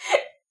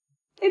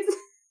 It's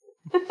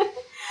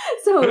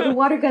so the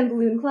water gun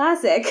balloon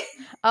classic.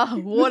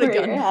 Water Where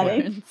gun you're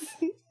heading.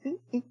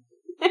 balloons.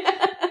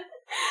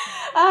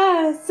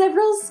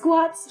 Several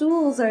squat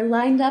stools are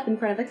lined up in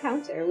front of a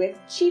counter with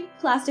cheap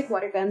plastic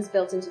water guns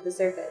built into the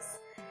surface.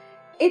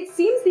 It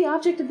seems the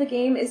object of the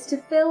game is to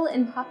fill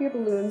and pop your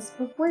balloons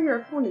before your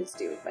opponents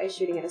do by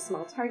shooting at a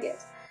small target.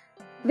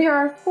 There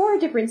are 4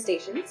 different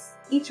stations,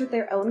 each with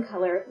their own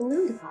color of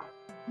balloon to pop.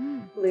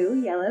 Blue,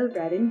 yellow,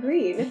 red, and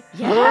green.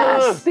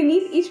 Yes.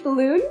 Beneath each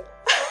balloon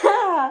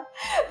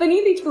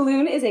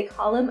is a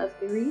column of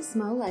 3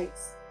 small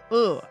lights.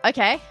 Ooh.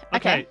 Okay.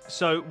 Okay,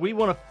 so we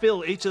want to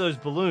fill each of those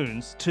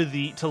balloons to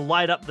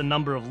light up the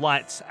number of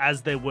lights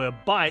as there were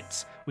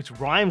bites, which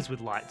rhymes with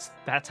lights.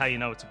 That's how you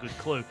know it's a good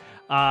clue.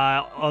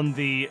 On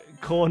the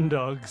corn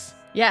dogs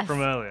Yes.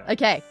 from earlier.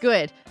 Okay.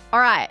 Good. All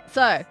right.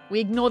 So we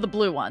ignore the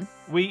blue one.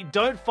 We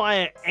don't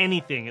fire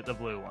anything at the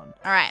blue one.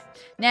 All right.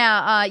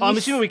 Now, I'm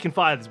assuming we can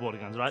fire these water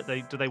guns,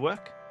 right? Do they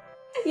work?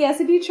 Yes,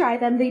 if you try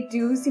them, they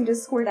do seem to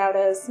squirt out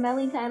a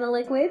smelly kind of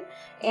liquid,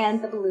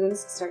 and the balloons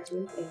start to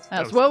inflate.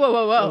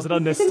 Whoa. That was an Is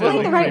unnecessarily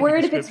inflate the right creepy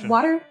word if it's description.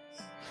 water?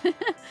 All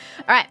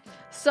right.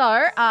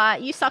 So,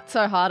 you sucked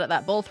so hard at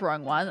that ball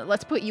throwing one.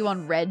 Let's put you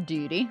on red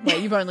duty, where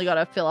you've only got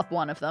to fill up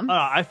one of them. All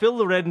right,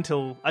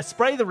 I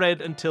spray the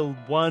red until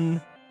one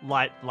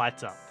light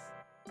lights up.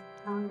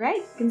 Alright,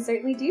 you can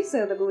certainly do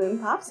so. The balloon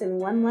pops and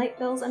 1 light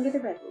fills under the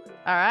red balloon.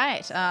 All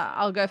right.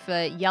 I'll go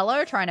for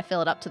yellow, trying to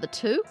fill it up to the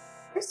 2.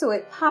 So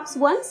it pops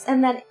once,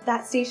 and then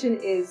that station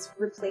is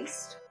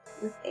replaced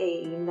with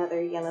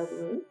another yellow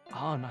balloon.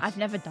 Oh, nice. I've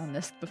never done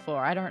this before.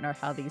 I don't know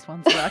how these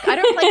ones work. I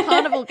don't play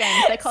carnival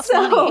games. They cost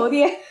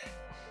money.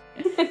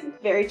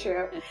 Very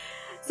true.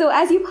 So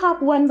as you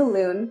pop one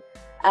balloon,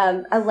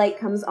 a light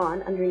comes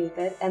on underneath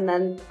it, and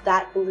then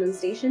that balloon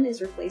station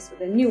is replaced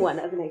with a new one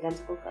of an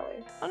identical color.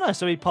 Oh, no,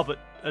 so we pop it,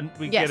 and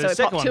we Yeah, get so a we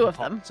second pop one two to of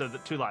pop, them. so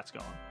that 2 lights go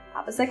on.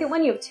 Pop a second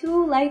one, you have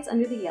 2 lights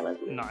under the yellow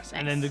balloon. Nice.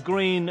 And then the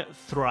green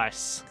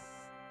thrice.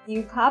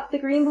 You pop the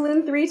green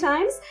balloon 3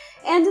 times,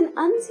 and an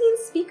unseen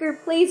speaker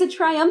plays a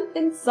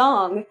triumphant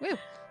song. Woo.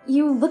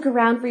 You look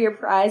around for your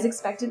prize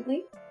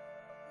expectantly.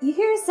 You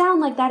hear a sound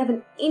like that of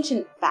an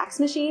ancient fax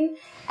machine,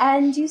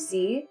 and you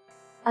see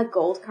a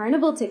gold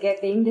carnival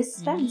ticket being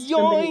dispensed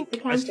from beneath the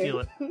Yoink! counter. I steal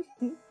it.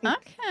 Okay.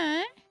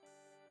 I'm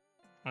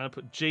going to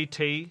put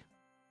GT,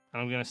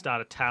 and I'm going to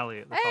start a tally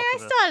at the Hey, top I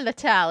of the started a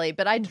tally,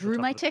 but I the drew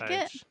top my of the ticket.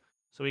 page.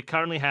 So we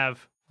currently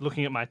have,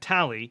 looking at my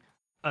tally,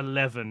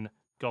 11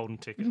 golden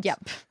tickets.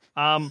 Yep.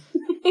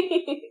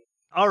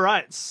 All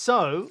right,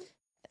 so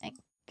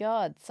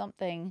God,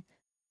 something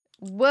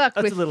worked.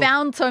 That's We've a little-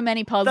 found so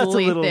many that's a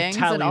puzzly little things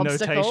tally and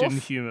obstacles. notation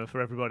humor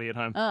for everybody at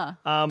home.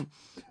 Ah,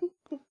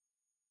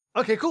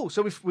 Okay, cool.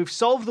 So we've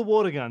solved the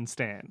water gun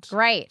stand.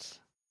 great.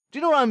 Do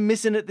you know what I'm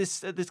missing at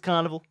this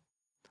carnival?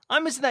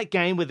 I'm missing that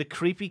game where the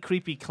creepy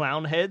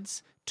clown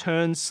heads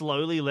turn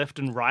slowly left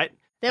and right.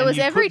 There and was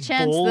you every put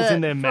chance balls that in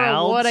their for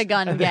mouths, a water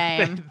gun and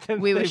game, then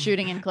we were they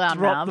shooting in clown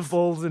drop mouths. the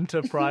balls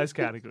into prize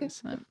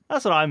categories.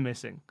 That's what I'm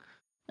missing.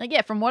 Like,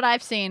 yeah, from what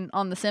I've seen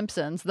on The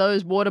Simpsons,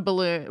 those water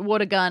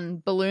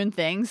gun balloon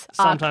things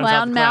Sometimes are have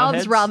clown clown mouths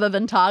heads. rather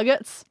than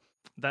targets.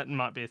 That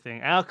might be a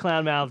thing. Our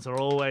clown mouths are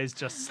always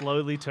just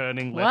slowly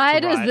turning left Why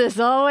to does right. this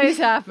always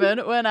happen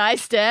when I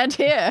stand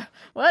here?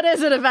 What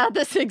is it about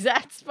this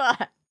exact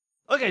spot?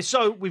 Okay,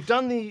 so we've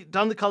done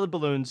the colored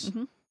balloons.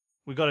 Mhm.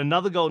 We've got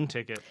another golden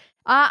ticket.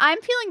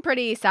 I'm feeling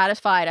pretty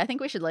satisfied. I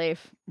think we should leave.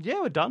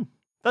 Yeah, we're done.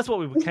 That's what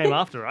we came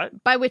after, right?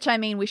 By which I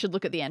mean we should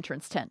look at the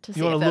entrance tent to see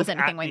You if want to there's look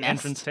anything at we the missed.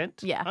 entrance tent?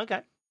 Yeah.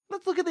 Okay.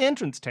 Let's look at the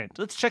entrance tent.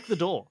 Let's check the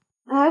door.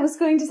 I was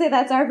going to say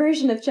that's our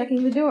version of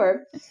checking the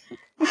door.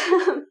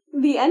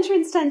 The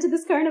entrance tent to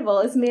this carnival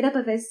is made up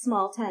of a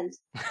small tent.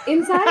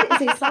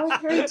 Inside is a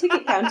solitary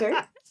ticket counter.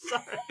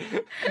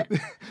 Sorry.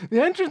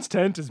 The entrance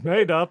tent is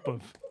made up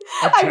of...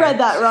 I read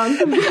that wrong.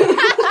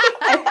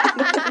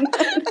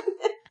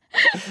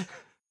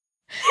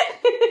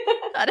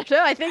 I don't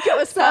know. I think it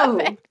was So-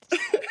 perfect.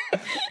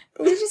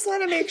 We just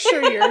want to make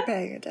sure you're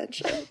paying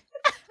attention.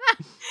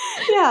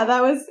 Yeah,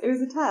 it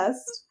was a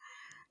test.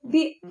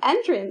 The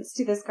entrance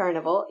to this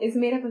carnival is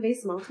made up of a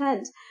small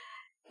tent.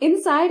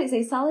 Inside is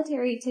a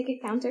solitary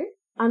ticket counter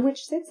on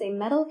which sits a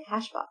metal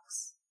cash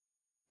box.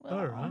 Well,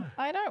 All right.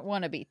 I don't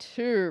want to be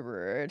too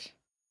rude,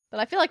 but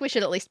I feel like we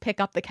should at least pick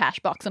up the cash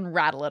box and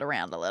rattle it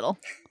around a little.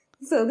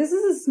 So this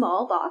is a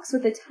small box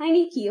with a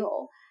tiny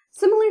keyhole,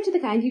 similar to the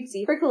kind you'd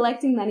see for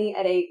collecting money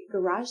at a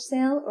garage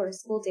sale or a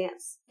school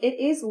dance. It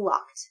is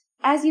locked.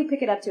 As you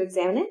pick it up to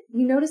examine it,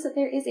 you notice that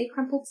there is a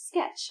crumpled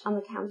sketch on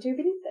the counter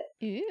beneath it.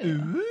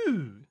 Ew.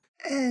 Ooh.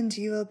 And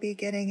you will be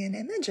getting an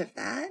image of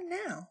that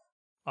now.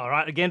 All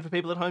right, again, for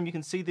people at home, you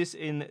can see this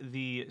in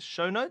the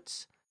show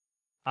notes.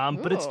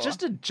 But it's Ooh.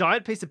 just a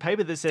giant piece of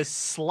paper that says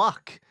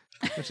Sluck,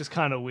 which is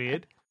kind of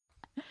weird.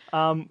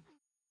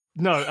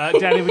 No,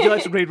 Danny, would you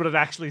like to read what it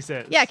actually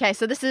says? Yeah, okay,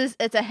 so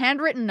it's a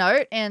handwritten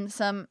note in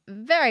some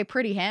very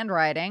pretty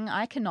handwriting.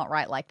 I cannot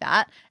write like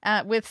that,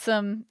 with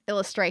some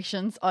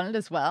illustrations on it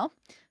as well.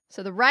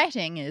 So the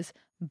writing is,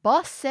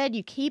 "Boss said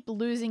you keep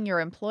losing your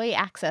employee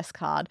access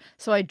card,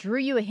 so I drew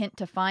you a hint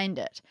to find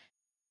it."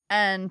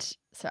 And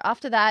so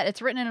after that,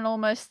 it's written in an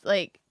almost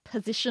like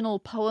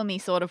positional poem-y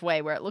sort of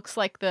way where it looks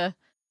like they're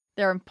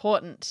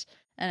important.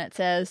 And it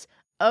says,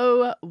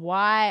 "Oh,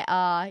 why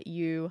are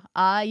you,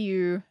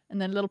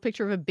 and then a little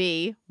picture of a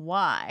bee,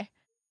 why?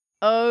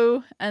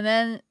 Oh, and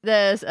then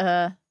there's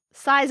a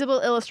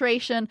sizable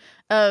illustration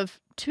of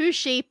 2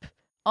 sheep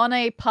on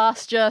a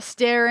pasture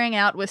staring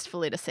out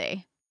wistfully to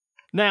sea.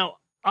 Now,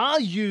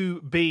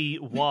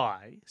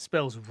 R-U-B-Y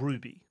spells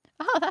ruby.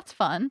 Oh, that's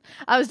fun.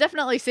 I was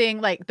definitely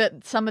seeing like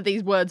that some of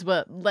these words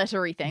were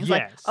lettery things.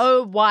 Like, Yes.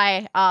 oh,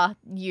 why are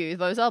you?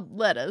 Those are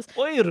letters.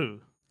 Oiru.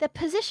 They're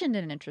positioned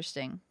in an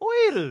interesting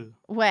Oiru.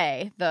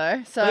 way,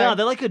 though. So, They are.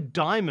 They're like a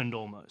diamond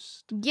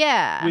almost.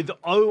 yeah. With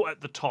O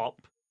at the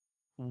top,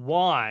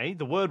 Y,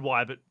 the word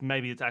Y, but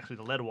maybe it's actually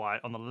the letter Y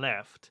on the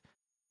left,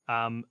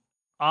 R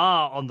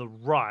on the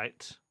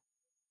right,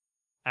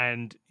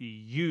 and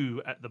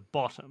U at the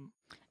bottom.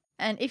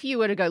 And if you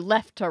were to go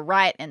left to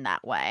right in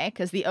that way,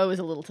 because the O is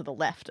a little to the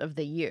left of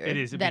the U, It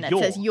is, it'd then be it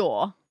says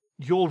your.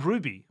 Your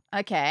ruby.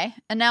 Okay.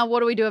 And now what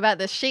do we do about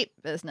this sheep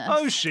business?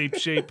 Oh, sheep,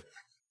 sheep.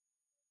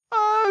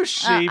 Oh,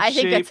 sheep, I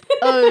think sheep.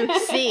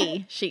 it's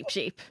OC,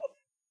 sheep.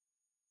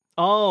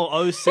 Oh,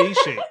 OC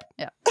sheep.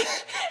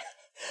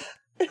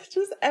 It's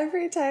just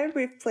every time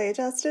we've play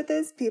tested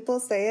this, people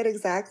say it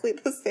exactly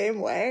the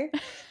same way.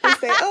 They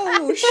say,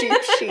 "Oh, sheep,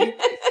 sheep,"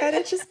 and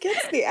it just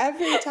gets me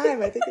every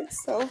time. I think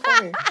it's so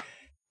funny.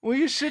 Well,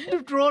 you shouldn't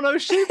have drawn no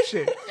sheep.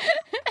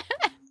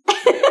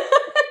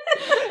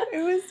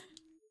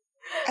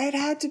 It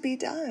had to be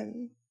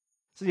done.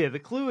 So yeah, the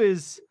clue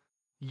is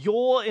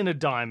you're in a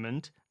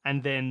diamond,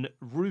 and then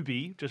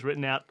Ruby, just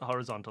written out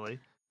horizontally.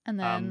 And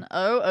then,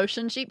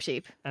 ocean sheep.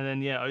 And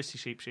then, yeah, OC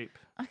sheep.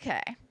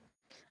 Okay.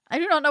 I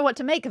do not know what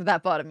to make of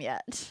that bottom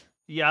yet.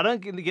 Yeah, I don't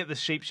get the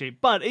sheep,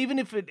 but even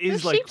if it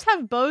is The like... sheeps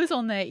have bows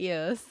on their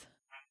ears.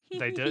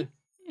 They do.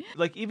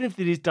 Like, even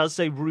if does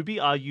say Ruby,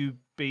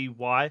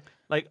 R-U-B-Y,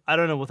 like, I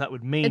don't know what that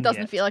would mean It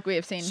doesn't yet. feel like we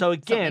have seen So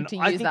again,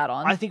 something to use that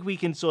on. I think we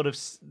can sort of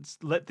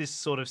let this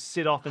sort of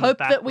sit off in the Hope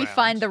background. that we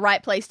find the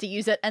right place to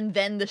use it, and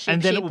then the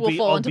and then sheep it will will be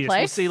fall obvious. into place.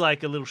 We'll see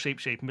like a little sheep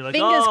and be like,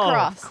 Fingers oh,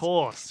 crossed. Of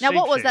course. Now,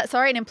 what was sheep. that?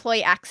 Sorry, an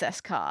employee access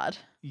card.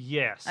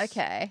 Yes.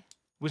 Okay.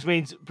 Which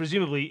means,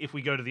 presumably, if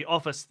we go to the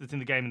office that's in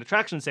the game and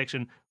attraction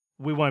section,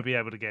 we won't be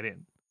able to get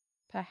in.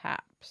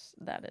 Perhaps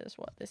that is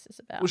what this is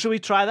about. Well, should we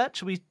try that?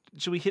 Should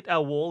we hit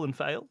our wall and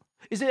fail?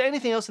 Is there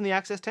anything else in the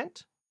access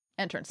tent?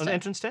 Entrance. On the tent.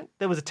 entrance tent?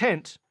 There was a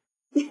tent.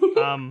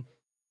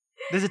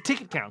 There's a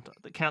ticket counter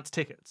that counts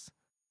tickets.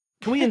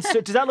 Can we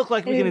insert? Does that look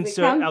like we can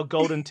insert our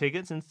golden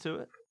tickets into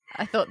it?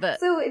 I thought that.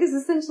 So it is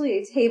essentially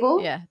a table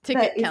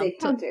ticket that is a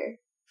counter.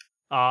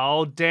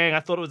 Oh, dang. I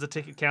thought it was a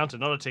ticket counter,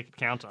 not a ticket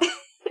counter.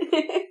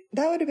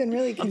 That would have been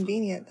really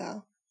convenient,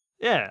 though.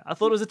 Yeah, I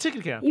thought it was a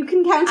ticket counter. You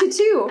can count it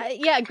too.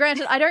 Yeah,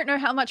 granted, I don't know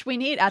how much we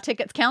need our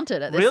tickets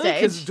counted at this Really?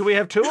 'Cause stage. do we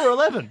have 2 or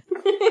 11?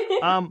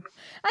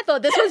 I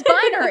thought this was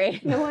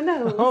binary. No one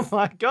knows. Oh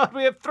my god,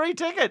 we have 3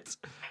 tickets.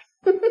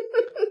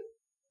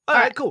 All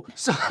right, cool.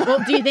 So,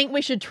 Well, do you think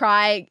we should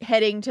try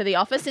heading to the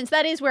office, since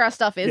that is where our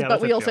stuff is, Yeah, but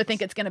let's we head to also the think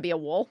office. it's going to be a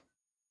wall?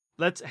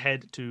 let's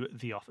head to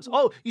the office.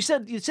 Oh, you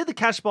said the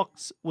cash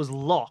box was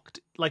locked,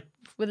 like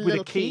With a with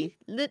little a key?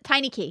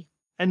 Tiny key.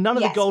 And none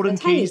of Yes, the golden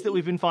the tiny keys that key.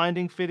 we've been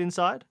finding fit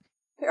inside?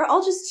 They're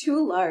all just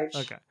too large.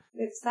 Okay.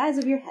 They're the size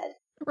of your head.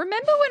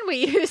 Remember when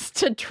we used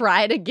to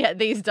try to get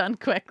these done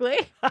quickly?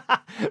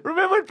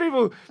 Remember when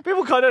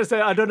people kind of say,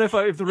 I don't know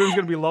if the room's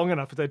going to be long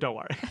enough, but they don't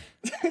worry.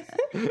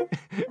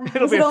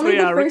 It'll Was be it a only the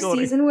 3-hour first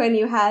recording. season when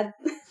you had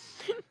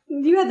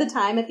the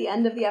time at the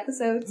end of the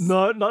episodes?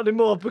 No, not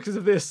anymore because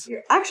of this.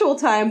 Your actual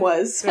time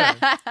was.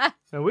 Yeah.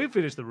 Now, we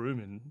finished the room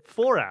in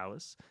 4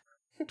 hours,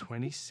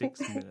 26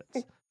 minutes.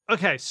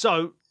 Okay,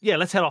 so yeah,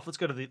 let's head off. Let's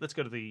go to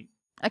the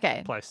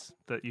Okay. place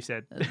that you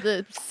said.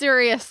 The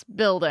serious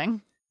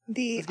building.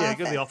 The Let's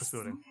go to the office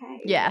building.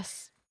 Okay.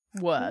 Yes.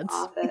 Words.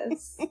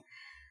 Office.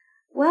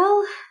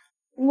 Well,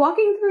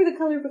 walking through the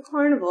colorful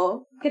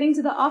carnival, getting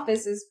to the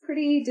office is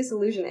pretty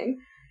disillusioning.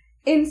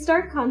 In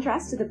stark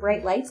contrast to the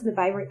bright lights and the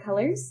vibrant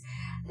colors,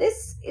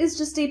 this is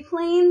just a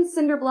plain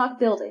cinder block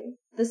building,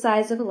 the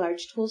size of a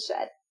large tool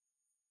shed.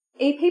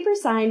 A paper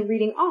sign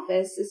reading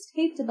office is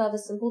taped above a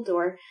simple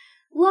door,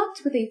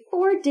 locked with a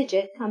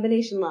 4-digit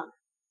combination lock.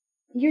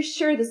 You're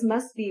sure this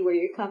must be where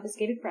your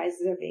confiscated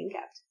prizes are being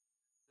kept.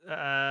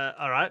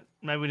 All right.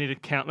 Maybe we need to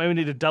count. Maybe we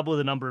need to double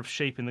the number of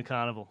sheep in the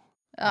carnival.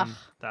 Ugh.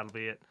 That'll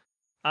be it.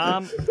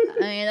 I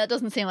mean, that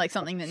doesn't seem like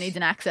something that needs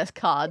an access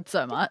card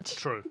so much.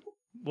 True.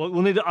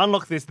 We'll need to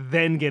unlock this,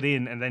 then get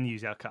in, and then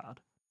use our card.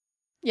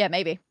 Yeah,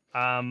 maybe.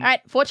 All All right,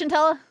 fortune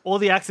teller. Or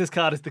the access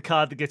card is the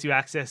card that gets you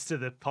access to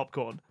the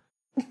popcorn.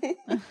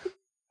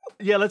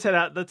 Yeah, let's head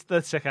out.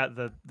 Let's check out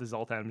the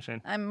Zoltan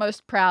machine. I'm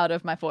most proud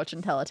of my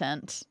fortune teller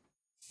tent.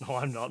 No,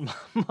 I'm not.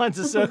 Mine's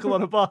a circle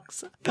on a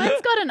box.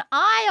 Mine's got an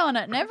eye on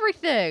it and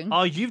everything.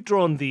 Oh, you've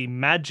drawn the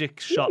magic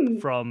shop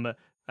from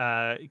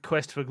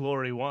Quest for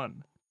Glory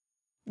 1.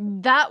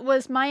 That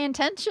was my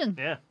intention.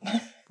 Yeah.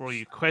 For all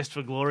you Quest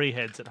for Glory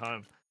heads at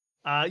home.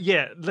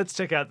 Yeah, let's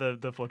check out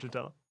the fortune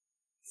teller.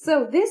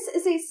 So this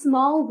is a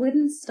small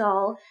wooden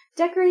stall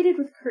decorated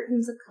with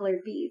curtains of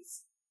colored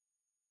beads.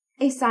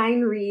 A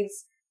sign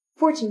reads,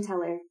 Fortune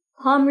Teller,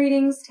 palm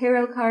readings,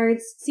 tarot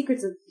cards,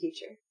 secrets of the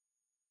future.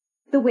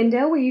 The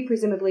window where you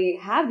presumably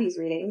have these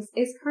readings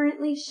is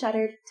currently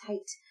shuttered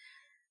tight.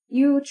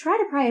 You try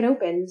to pry it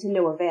open to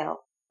no avail,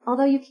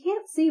 although you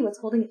can't see what's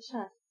holding it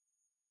shut.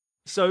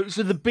 So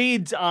the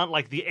beads aren't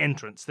like the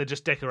entrance; they're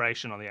just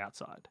decoration on the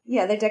outside.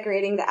 Yeah, they're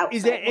decorating the outside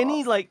Is there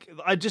any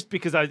walls.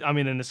 because I'm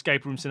in an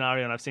escape room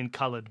scenario and I've seen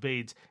coloured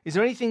beads? Is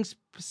there anything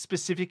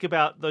specific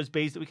about those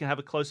beads that we can have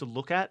a closer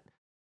look at?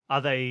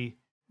 Are they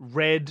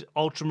red,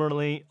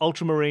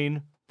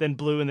 ultramarine, then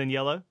blue, and then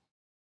yellow,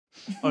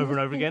 over and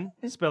over again,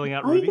 spelling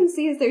out All you ruby? can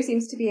see is there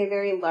seems to be a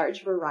very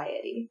large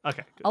variety.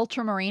 Okay, good.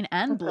 Ultramarine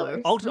and Of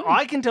blue. colors.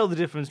 I can tell the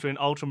difference between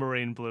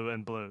ultramarine blue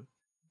and blue.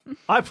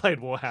 I played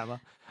Warhammer.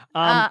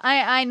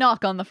 I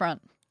knock on the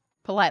front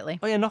politely.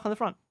 Oh yeah, knock on the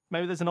front.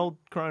 Maybe there's an old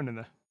crone in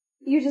there.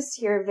 You just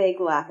hear vague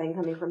laughing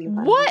coming from the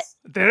front. What?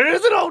 There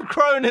is an old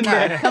crone in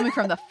there. Coming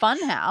from the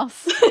fun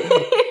house.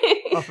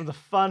 Oh, from the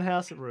fun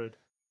house at Rude.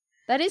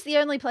 That is the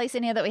only place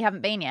in here that we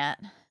haven't been yet.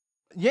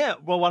 Yeah,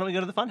 well, why don't we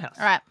go to the fun house?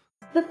 All right.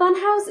 The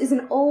Funhouse is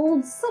an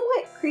old,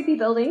 somewhat creepy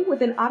building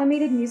with an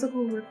automated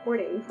musical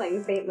recording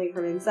playing faintly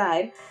from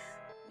inside.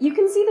 You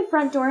can see the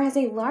front door has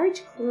a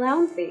large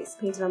clown face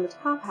painted on the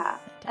top half,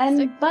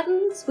 Fantastic. and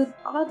buttons with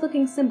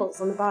odd-looking symbols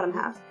on the bottom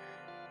half.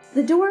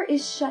 The door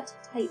is shut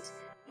tight,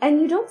 and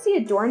you don't see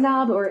a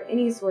doorknob or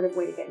any sort of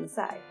way to get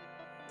inside.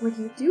 What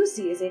you do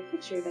see is a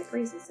picture that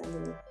Grace is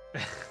sending you.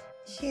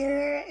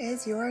 Here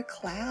is your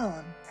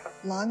clown.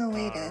 Long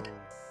awaited.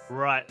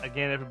 Right,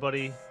 again,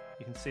 everybody,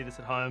 you can see this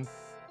at home.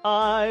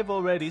 I've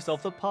already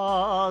solved the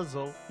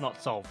puzzle.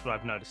 Not solved, but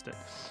I've noticed it.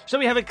 So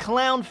we have a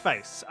clown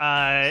face.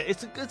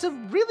 It's a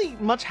really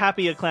much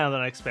happier clown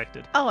than I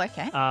expected. Oh,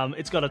 okay.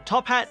 It's got a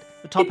top hat.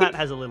 The top hat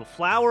has a little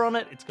flower on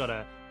it. It's got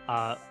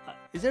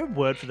is there a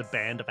word for the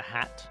band of a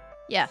hat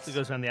Yes. that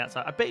goes around the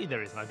outside? I bet you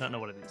there isn't. I don't know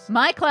what it is.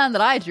 My clown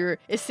that I drew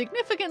is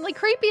significantly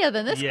creepier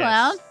than this Yes.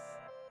 clown.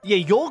 Yeah,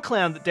 your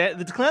clown,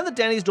 the clown that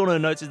Danny's drawn in her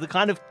notes is the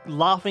kind of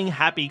laughing,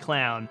 happy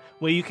clown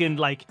where you can,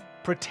 like,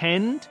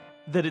 pretend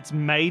that it's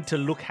made to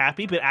look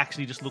happy but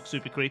actually just look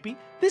super creepy.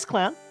 This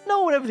clown, no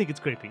one would ever think it's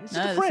creepy. It's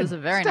just a No, friend. this is a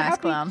very Just nice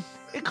happy- clown.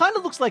 It kind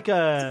of looks like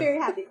It's a very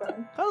happy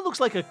clown.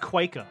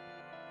 Quaker.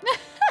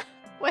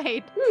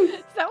 Wait,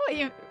 is that what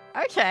you...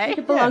 Okay.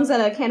 It belongs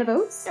on a can of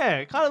oats. Yeah,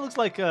 it kind of looks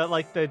like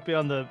they'd be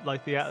on the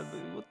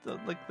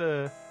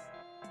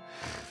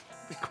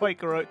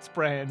Quaker Oats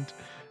brand,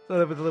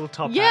 so with a little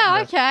top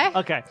Yeah, hat. okay.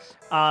 Okay.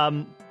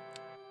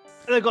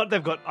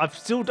 They've got.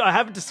 I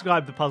haven't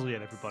described the puzzle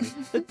yet, everybody.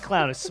 The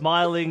clown is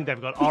smiling. They've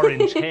got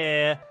orange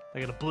hair. They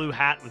got a blue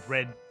hat with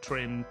red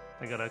trim.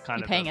 They got a kind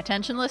You of paying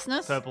attention,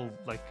 listeners? purple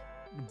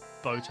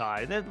bow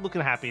tie. They're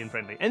looking happy and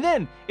friendly. And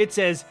then it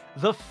says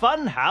the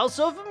Fun House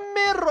of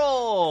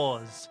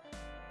Mirrors.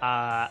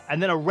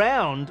 And then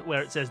around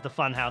where it says the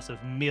Fun House of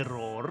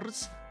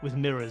Mirrors, with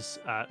mirrors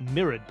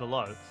mirrored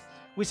below,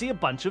 we see a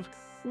bunch of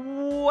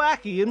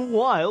wacky and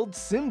wild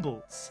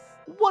symbols.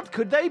 What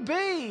could they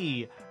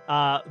be?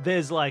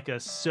 There's like a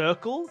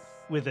circle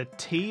with a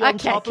T on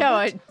Okay, top go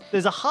of it. on.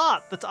 There's a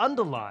heart that's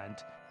underlined.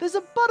 There's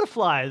a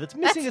butterfly that's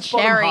missing That's its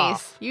bottom cherries.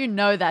 half. You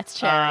know that's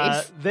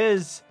cherries.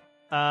 There's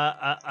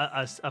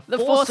The four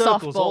four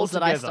circles all softballs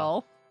that I together.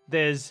 stole.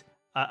 There's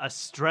a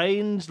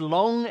strange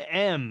long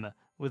M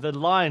with a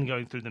line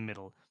going through the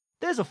middle.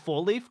 There's a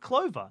four-leaf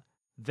clover.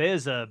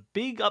 There's a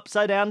big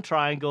upside-down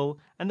triangle,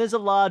 and there's a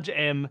large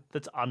M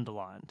that's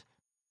underlined.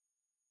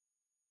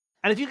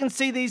 And if you can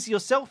see these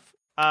yourself,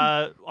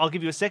 I'll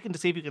give you a second to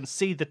see if you can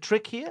see the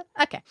trick here.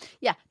 Okay.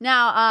 Yeah.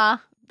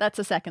 Now, that's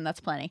a second. That's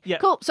plenty. Yeah.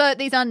 Cool. So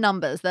these are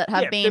numbers that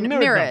have Yeah, been they're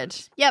mirrored mirrored.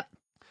 numbers. Yep.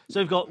 So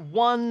we've got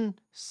one.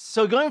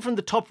 So going from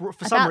the top, for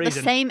some About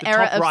reason, the same the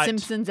era top of right,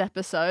 Simpsons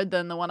episode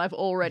than the one I've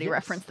already Yes.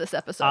 referenced this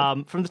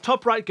episode. From the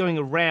top right going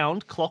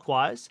around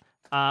clockwise,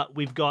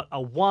 we've got a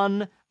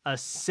 1, a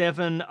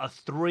 7, a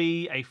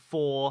 3, a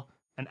 4,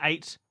 an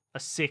 8, a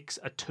 6,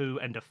 a 2,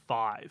 and a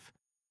 5.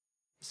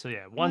 So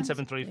yeah, 1,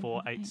 7, 3,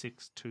 4, 8,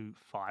 6, 2,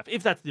 5.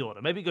 If that's the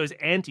order. Maybe it goes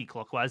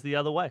anti-clockwise the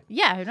other way.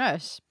 Yeah, who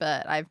knows?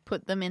 But I've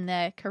put them in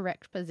their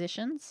correct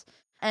positions.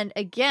 And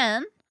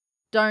again,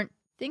 don't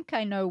think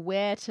I know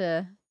where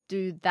to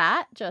do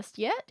that just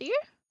yet, do you?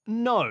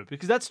 No,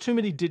 because that's too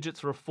many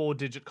digits for a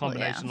 4-digit Well, yeah.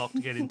 combination lock to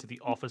get into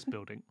the office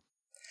building.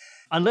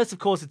 Unless, of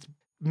course,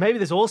 maybe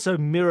there's also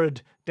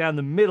mirrored down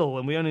the middle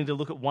and we only need to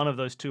look at one of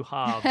those two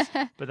halves.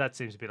 But that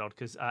seems a bit odd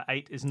because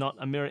 8 is not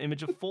a mirror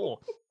image of 4.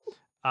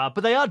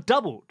 But they are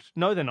doubled.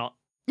 No, they're not.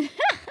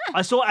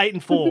 I saw 8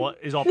 and 4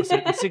 is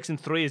opposite and 6 and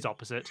 3 is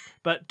opposite,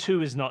 but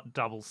 2 is not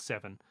double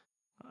 7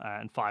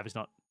 and 5 is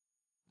not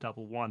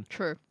double 1.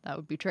 True. That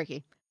would be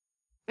tricky.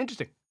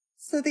 Interesting.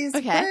 So these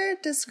Okay. were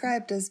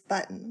described as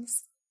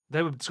buttons.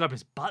 They were described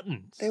as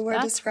buttons. They were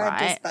That's described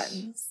as right.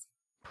 buttons.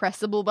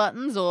 Pressable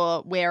buttons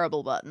or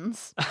wearable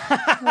buttons?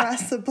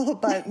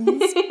 Pressable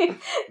buttons.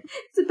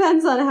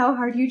 Depends on how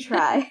hard you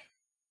try.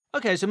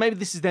 Okay, so maybe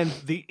this is then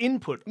the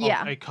input of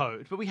Yeah. a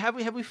code. But have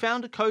we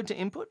found a code to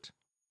input?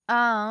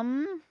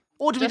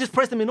 Or do we Just- just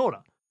press them in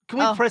order? Can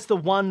we Oh. press the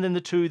 1, then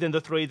the 2, then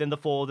the 3, then the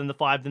 4, then the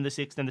 5, then the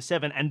 6, then the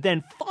 7, and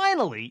then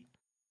finally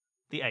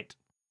the 8?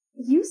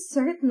 You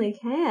certainly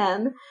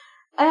can.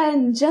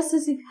 And just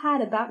as you've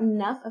had about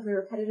enough of the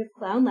repetitive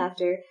clown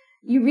laughter,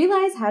 you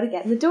realize how to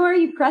get in the door.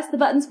 You press the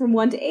buttons from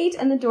 1 to 8,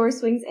 and the door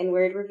swings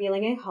inward,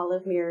 revealing a hall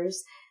of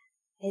mirrors.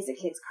 It's a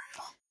kid's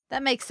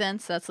That makes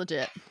sense. That's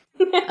legit.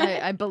 carnival.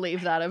 I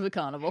believe that of the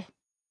carnival.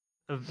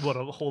 What,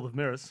 a hall of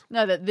mirrors?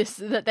 No,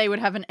 that they would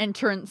have an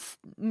entrance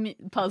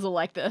puzzle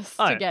like this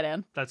Oh, to yeah. get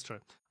in. That's true.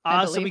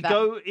 I So believe we that.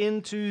 go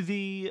into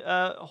the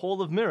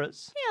hall of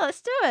mirrors, Yeah,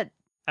 let's do it.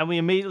 and we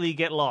immediately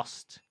get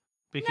lost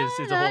because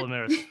No, it's a hall of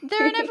mirrors.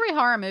 They're in every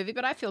horror movie,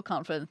 but I feel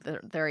confident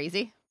they're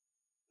easy.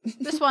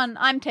 This one,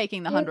 I'm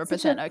taking the 100%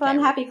 It's such a okay. fun,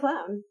 route. happy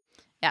clown.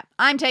 Yeah,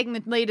 I'm taking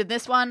the lead in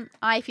this one.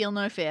 I feel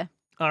no fear.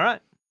 All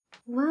right.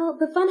 Well,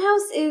 the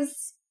funhouse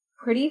is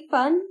pretty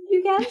fun,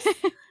 you guess.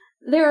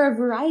 There are a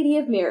variety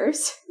of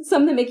mirrors.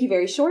 Some that make you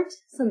very short,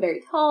 some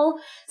very tall,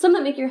 some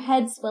that make your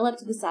head swell up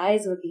to the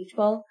size of a beach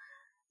ball.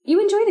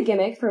 You enjoy the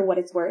gimmick for what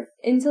it's worth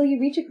until you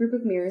reach a group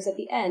of mirrors at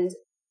the end.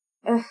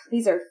 Ugh,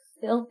 these are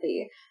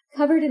filthy,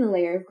 covered in a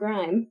layer of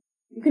grime.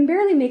 You can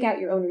barely make out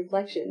your own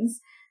reflections.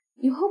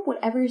 You hope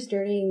whatever's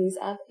dirtying these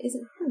up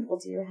isn't harmful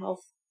to your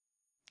health.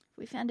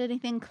 We found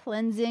anything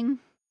cleansing?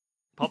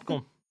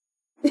 Popcorn.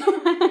 So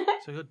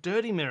we've got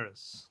dirty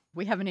mirrors.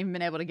 We haven't even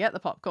been able to get the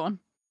popcorn.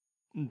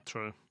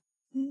 True.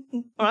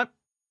 All right.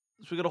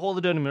 So we got a Hall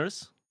of Dirty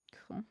Mirrors.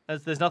 Cool.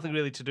 As there's nothing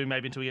really to do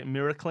maybe until we get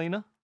Mirror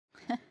Cleaner.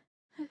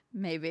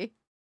 Maybe.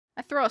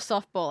 I throw a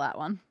softball at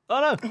one.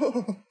 Oh, no.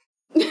 Oh,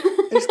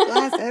 there's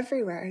glass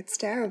everywhere. It's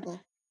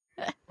terrible.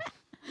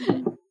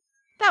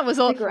 That was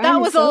all. The ground That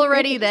is was so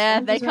already thick, it there.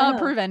 They bounces can't around.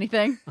 prove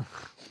anything.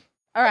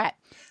 All right.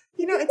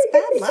 You know, it's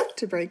bad luck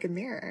to break a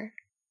mirror.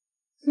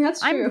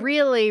 That's true. I'm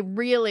really,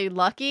 really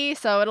lucky,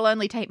 so it'll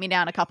only take me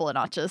down a couple of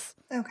notches.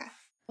 Okay.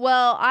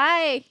 Well,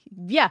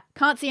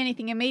 can't see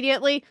anything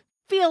immediately.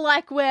 Feel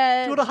like Do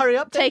we're you want to hurry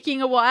up? then?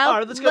 taking a while. All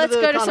right, let's go to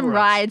the some carnival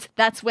rides.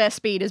 That's where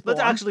speed is born.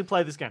 Let's actually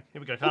play this game.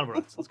 Here we go. Carnival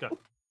rides. Let's go.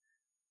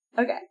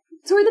 Okay.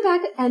 Toward the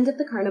back end of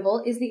the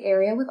carnival is the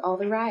area with all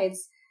the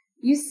rides.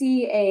 You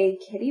see a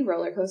kiddie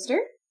roller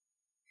coaster,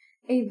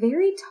 a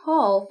very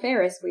tall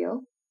Ferris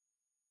wheel,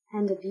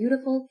 and a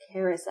beautiful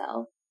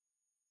carousel.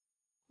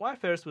 Why are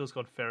Ferris wheels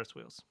called Ferris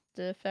wheels?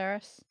 The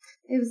Ferris.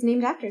 It was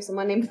named after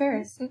someone named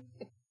Ferris.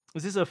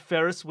 Is this a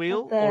Ferris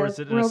wheel, The or is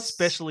it an world's-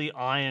 especially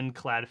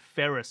ironclad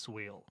Ferris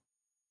wheel?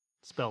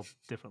 Spelled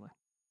differently.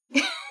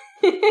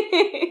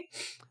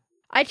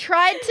 I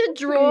tried to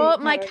draw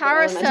Pretty my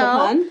clever elemental carousel,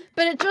 pun.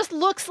 but it just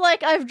looks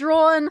like I've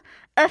drawn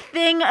a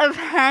thing of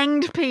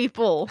hanged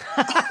people.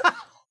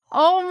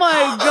 Oh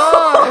my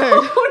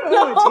god!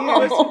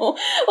 Oh, no.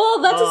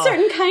 Well, that's Oh. a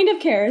certain kind of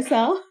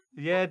carousel.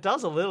 Yeah, it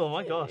does a little.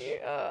 My gosh.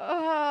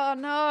 Oh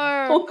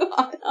no! Oh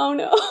god. Oh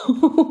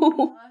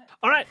no.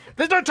 All right,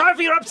 there's no time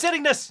for your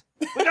upsettingness.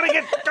 We gotta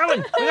get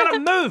going. We gotta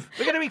move.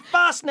 We're gonna be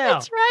fast now.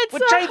 It's right, We're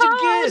so changing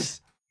hard.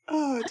 gears.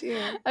 Oh,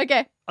 dear.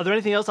 Okay. Are there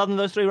anything else other than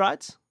those three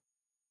rides?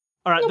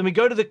 All right, then we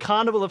go to the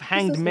Carnival of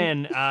Hanged is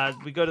Men.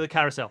 We go to the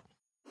carousel.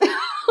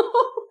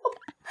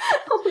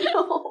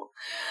 Oh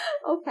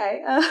no.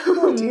 Okay.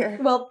 Oh, dear.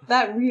 Well,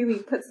 that really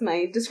puts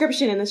my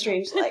description in a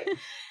strange light.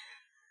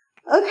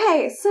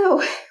 Okay,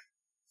 so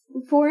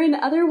for an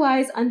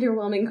otherwise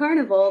underwhelming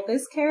carnival,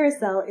 this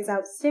carousel is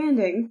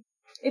outstanding.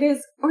 It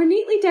is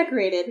ornately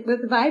decorated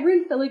with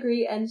vibrant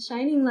filigree and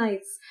shining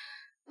lights,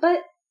 but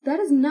that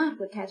is not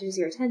what catches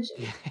your attention.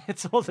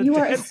 It's all the You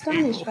are dead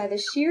astonished people. by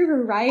the sheer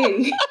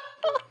variety.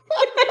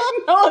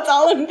 No, it's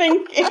all I'm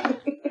thinking.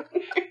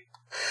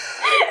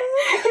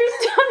 You're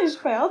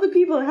astonished by all the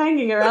people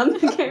hanging around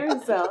the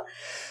carousel.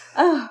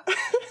 Oh.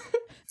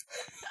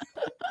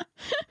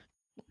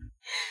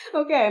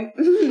 Okay.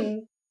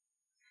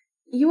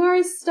 You are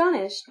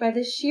astonished by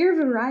the sheer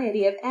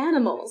variety of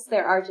animals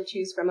there are to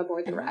choose from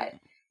aboard the ride.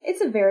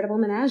 It's a veritable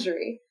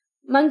menagerie.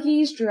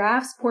 Monkeys,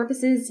 giraffes,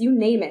 porpoises, you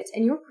name it,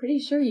 and you're pretty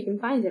sure you can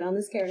find it on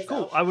this carousel.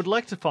 Cool. I would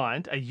like to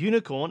find a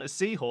unicorn, a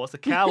seahorse, a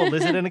cow, a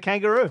lizard, and a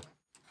kangaroo.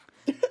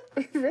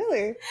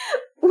 Really?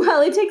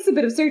 Well, it takes a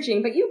bit of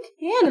searching, but you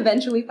can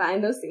eventually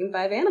find those same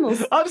 5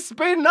 animals. I'm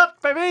speeding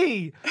up,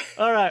 baby.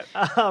 All right.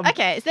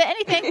 Okay, is there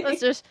anything?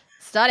 Let's just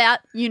start out.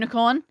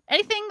 Unicorn.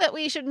 Anything that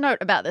we should note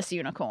about this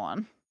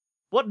unicorn?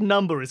 What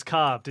number is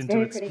carved into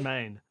Very its pretty.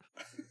 mane?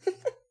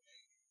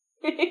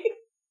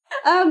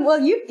 Well,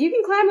 you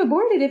can climb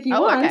aboard it if you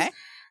want. Okay.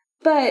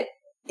 But,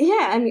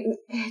 yeah, I mean,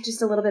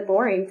 just a little bit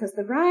boring, because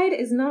the ride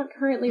is not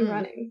currently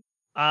running.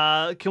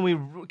 Can we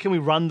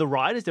run the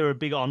ride? Is there a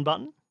big on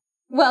button?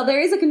 Well, there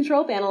is a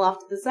control panel off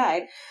to the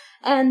side,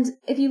 and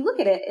if you look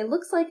at it, it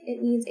looks like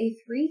it needs a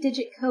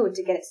 3-digit code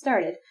to get it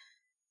started.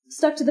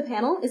 Stuck to the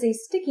panel is a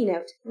sticky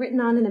note written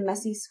on in a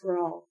messy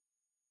scrawl.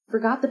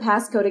 Forgot the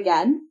passcode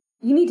again?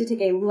 You need to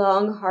take a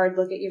long, hard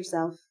look at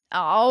yourself.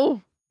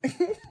 Oh,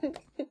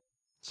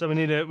 So we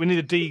need to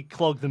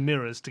declog the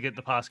mirrors to get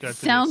the passcode.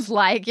 for sounds this.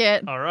 like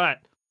it. All right.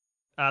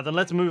 Then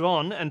let's move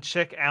on and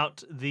check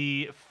out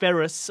the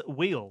Ferris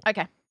wheel.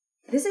 Okay.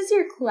 This is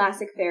your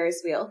classic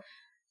Ferris wheel.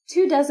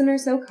 24 or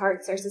so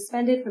carts are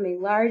suspended from a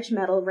large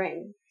metal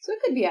ring, so it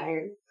could be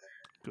iron.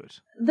 Good.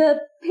 The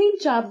paint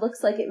job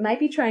looks like it might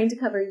be trying to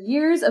cover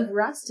years of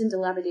rust and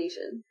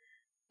dilapidation.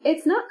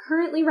 It's not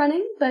currently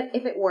running, but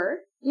if it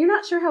were, you're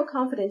not sure how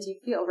confident you'd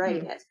feel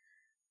riding it.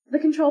 The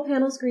control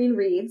panel screen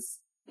reads,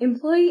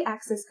 Employee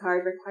access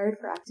card required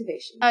for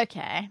activation.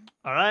 Okay.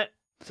 All right.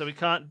 So we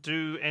can't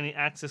do any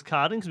access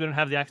carding because we don't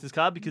have the access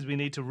card because we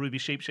need to Ruby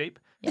Sheep.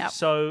 Yep.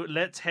 So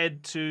let's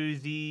head to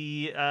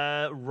the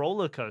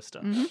roller coaster.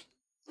 Mhm.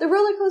 The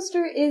roller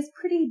coaster is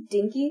pretty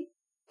dinky.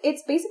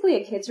 It's basically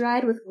a kid's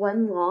ride with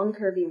one long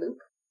curvy loop.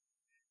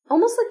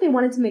 Almost like they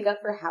wanted to make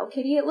up for how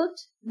kiddie it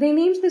looked, they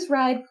named this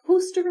ride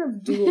Coaster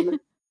of Doom.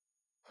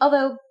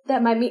 Although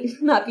that might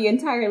not be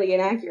entirely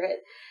inaccurate.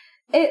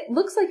 It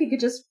looks like it could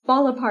just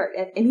fall apart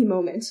at any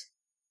moment.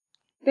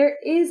 There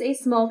is a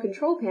small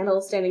control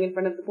panel standing in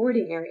front of the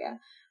boarding area,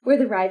 where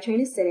the ride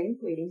train is sitting,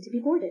 waiting to be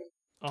boarded.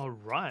 All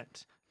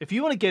right. If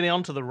you want to get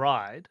onto the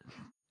ride,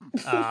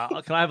 can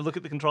I have a look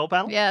at the control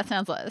panel? Yeah,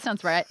 that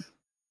sounds right.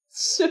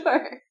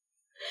 Sure.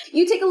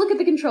 You take a look at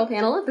the control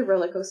panel of the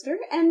roller coaster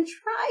and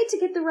try to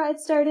get the ride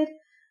started,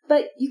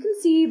 but you can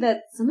see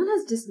that someone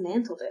has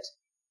dismantled it.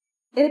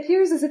 It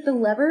appears as if the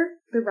lever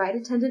the ride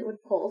attendant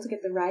would pull to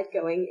get the ride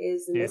going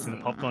is Yeah, it's in missing.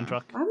 the popcorn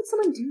truck. Why would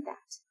someone do that?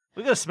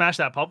 We're going to smash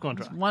that popcorn I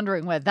was truck.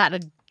 wondering where that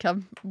had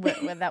come,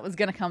 where that was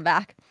going to come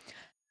back.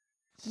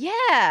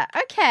 Yeah.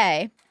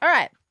 Okay. All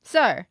right.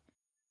 So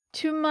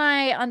To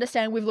my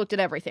understanding, we've looked at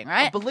everything,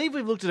 I right? believe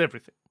we've looked at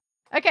everything.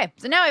 Okay,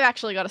 so now we've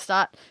actually got to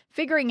start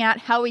figuring out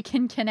how we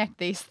can connect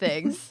these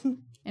things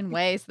in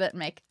ways that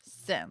make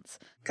sense.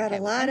 Got Okay, a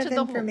we lot of entered the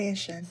hall.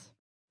 information.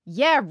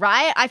 Yeah,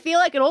 right? I feel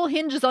like it all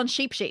hinges on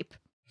sheep.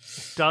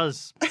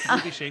 Does.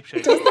 Maybe sheep.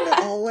 Doesn't it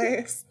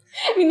always?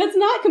 I mean, that's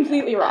not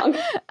completely wrong.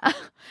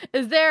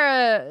 Is there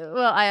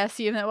I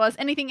assume there was,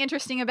 anything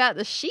interesting about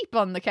the sheep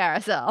on the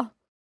carousel?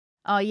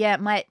 Oh, yeah, it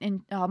might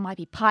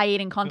be pie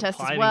eating contest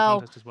Pie as eating well.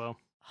 contest as well.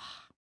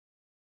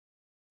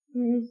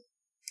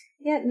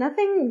 Yeah,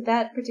 nothing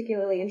that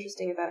particularly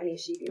interesting about any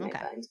sheep you might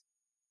Okay. find.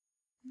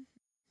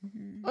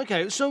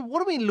 Okay, so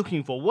what are we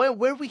looking for?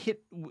 Where have we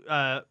hit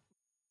our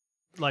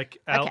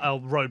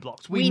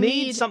roadblocks? We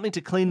need need something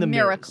to clean the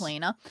Mirror mirrors.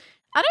 cleaner.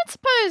 I don't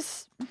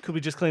suppose Could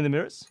we just clean the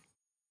mirrors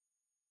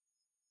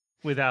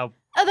with our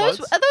are those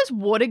clothes?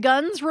 water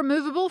guns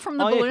removable from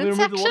the Can we balloon remove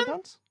section? the water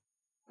guns?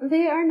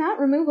 They are not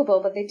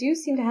removable, but they do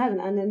seem to have an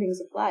unending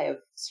supply of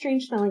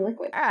strange-smelling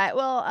liquid. All right.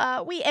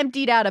 Well, we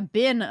emptied out a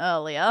bin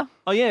earlier.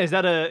 Oh yeah, is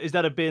that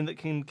a bin that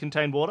can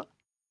contain water?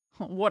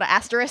 Water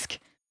asterisk.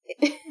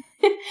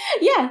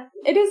 Yeah,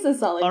 it is a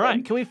solid. All right,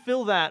 bin. can we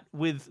fill that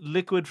with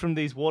liquid from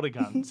these water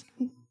guns,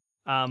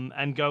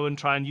 and go and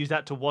try and use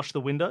that to wash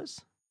the windows?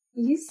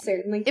 You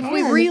certainly If can.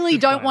 we really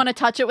Good don't plan. want to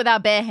touch it with our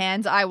bare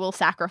hands, I will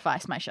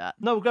sacrifice my shirt.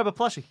 No, we'll grab a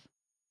plushie.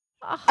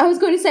 I was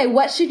going to say,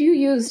 what should you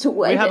use to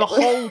wipe We have a it?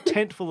 whole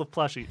tent full of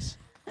plushies.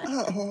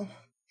 Oh,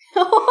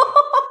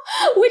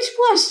 Which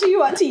plush do you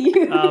want to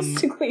use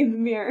to clean the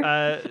mirror?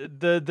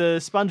 The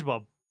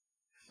SpongeBob.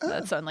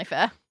 That's only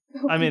fair.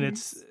 I mean,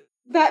 Goodness.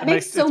 That it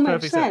makes so it's much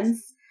perfect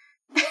sense.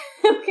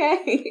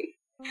 Okay.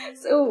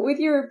 So with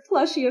your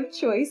plushie of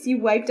choice, you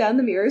wipe down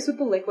the mirrors with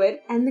the liquid,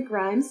 and the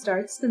grime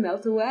starts to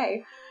melt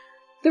away.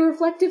 The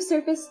reflective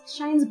surface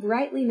shines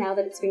brightly now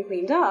that it's been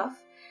cleaned off,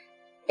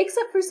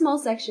 except for small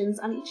sections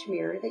on each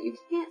mirror that you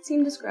can't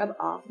seem to scrub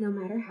off no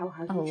matter how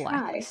hard A you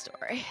try. likely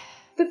story.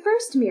 The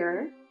first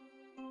mirror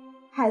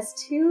has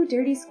 2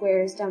 dirty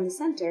squares down the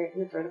center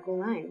in a vertical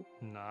line.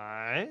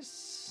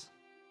 Nice.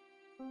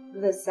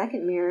 The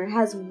second mirror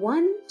has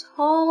 1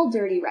 tall,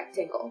 dirty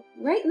rectangle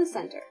right in the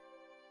center.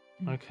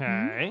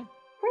 Okay.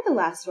 For the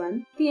last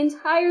one, the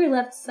entire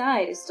left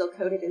side is still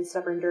coated in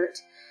stubborn dirt.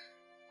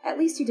 At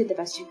least you did the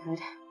best you could.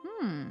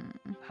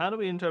 How do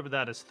we interpret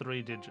that as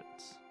 3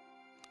 digits?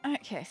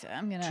 Okay, so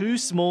I'm gonna. 2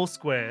 small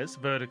squares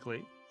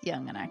vertically, Yeah,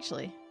 I'm gonna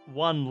actually.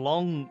 1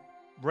 long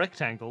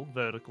rectangle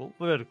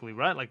vertically,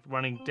 right? Like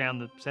running down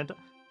the center,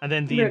 and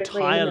then the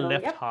Vertically in the entire middle,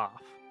 left yep.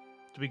 half.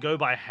 Do we go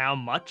by how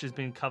much has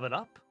been covered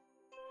up?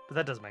 But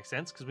that doesn't make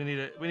sense because we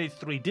need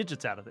 3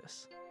 digits out of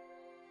this.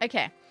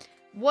 Okay.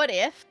 What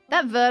if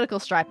that vertical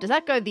stripe, does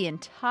that go the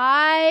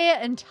entire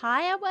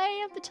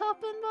way of the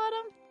top and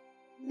bottom?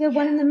 The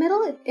one in the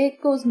middle, it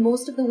goes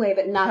most of the way,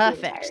 but not the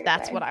Perfect. entire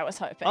That's way. what I was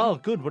hoping. Oh,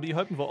 good. What are you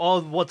hoping for? Oh,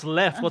 what's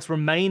left? What's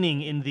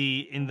remaining in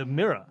the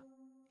mirror?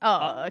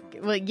 Oh, okay.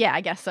 Well, yeah,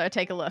 I guess so.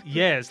 Take a look.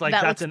 Yeah, it's like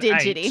That that's looks an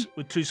digity. 8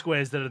 with 2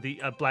 squares that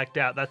are blacked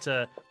out. That's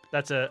an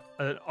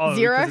O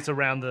Zero? because it's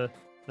around the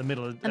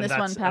middle, And this that's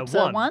one perhaps a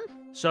a 1. 1?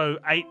 So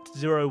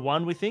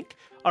 801, we think.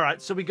 All right,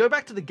 so we go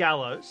back to the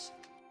gallows,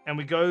 and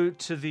we go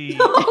to the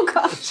Oh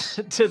gosh.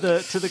 to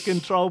the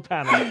control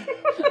panel,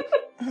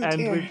 and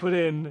dear. we put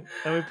in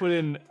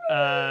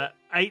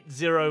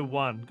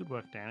 801. Good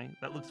work, Danny.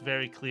 That looks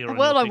very clear. on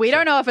Well, your we picture.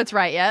 don't know if it's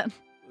right yet.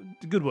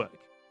 Good work.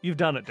 You've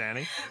done it,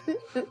 Danny.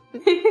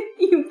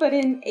 You put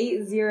in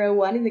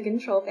 801 in the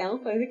control panel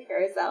for the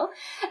carousel,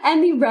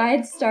 and the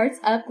ride starts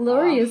up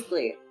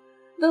gloriously.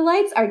 The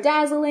lights are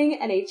dazzling,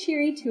 and a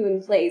cheery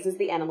tune plays as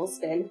the animals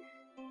spin.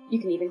 You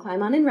can even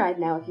climb on and ride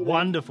now if you like.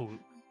 Wonderful. Do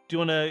you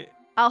want to?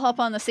 I'll hop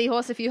on the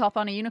seahorse if you hop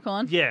on a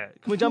unicorn. Yeah.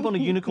 Can we jump on a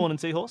unicorn and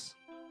seahorse?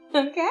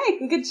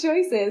 Okay, good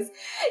choices.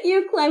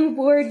 You climb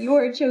aboard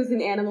your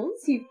chosen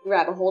animals, you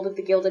grab a hold of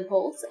the gilded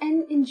poles,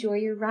 and enjoy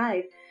your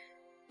ride.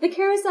 The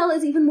carousel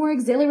is even more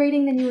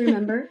exhilarating than you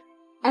remember.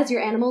 As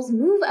your animals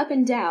move up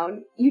and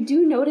down, you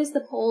do notice the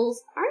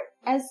poles aren't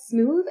as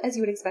smooth as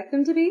you would expect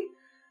them to be.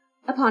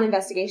 Upon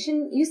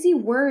investigation, you see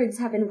words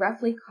have been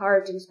roughly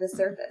carved into the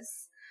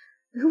surface.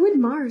 Who would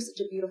mar such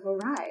a beautiful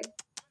ride?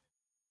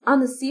 On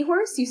the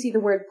seahorse, you see the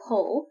word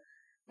pole,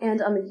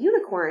 and on the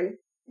unicorn,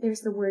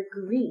 there's the word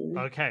green.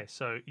 Okay,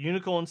 so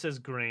unicorn says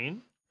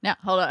green. Now,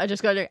 hold on. I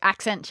just got to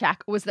accent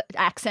check. Was the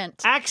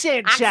accent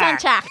Accent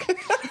check?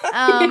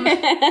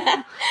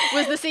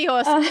 Was the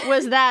seahorse?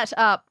 Was that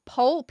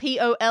pole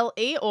pole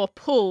or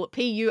pull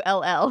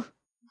pull?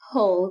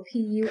 Pole,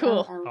 P-U-L-L.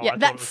 Cool. Oh, I Yeah, thought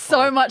that it was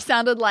so pole. much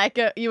sounded like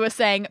you were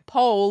saying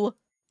pole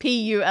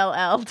pull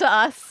to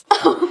us.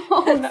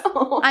 Oh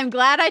no. I'm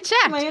glad I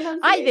checked. My I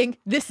enunciation. think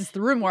this is the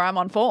room where I'm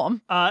on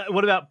form.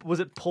 What about, was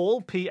it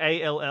Paul,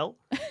 P-A-L-L?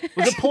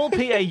 Was it Paul,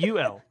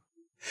 P-A-U-L?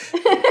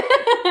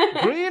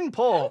 Green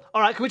Paul.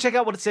 All right, can we check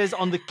out what it says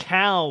on the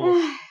cow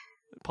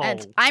pole?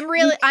 And I'm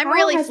really cow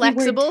has the word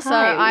flexible, so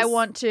I times.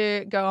 want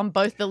to go on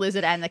both the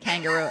lizard and the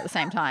kangaroo at the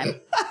same time.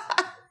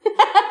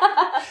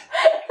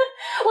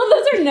 Well,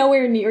 those are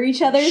nowhere near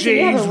each other, so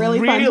you have a really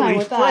fun time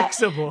with that.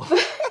 flexible.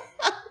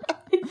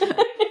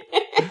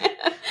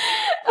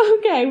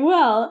 Okay,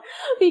 well,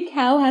 the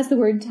cow has the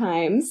word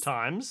times.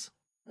 Times.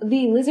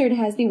 The lizard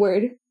has the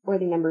word, or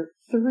the number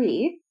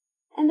 3.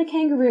 And the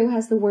kangaroo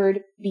has the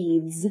word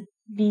beads.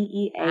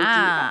 B-E-A-D-S.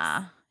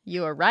 Ah,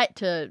 you were right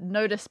to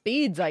notice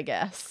beads, I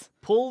guess.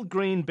 Pull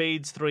green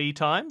beads 3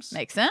 times.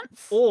 Makes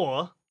sense.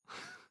 Or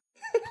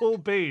pull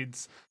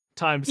beads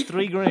times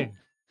 3 green.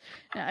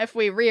 Now, if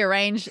we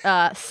rearrange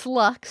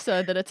sluck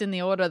so that it's in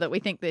the order that we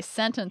think this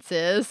sentence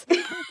is,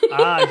 You're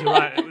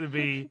right. It would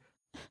be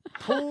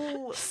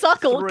pull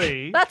suckle.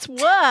 3. That's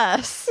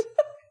worse.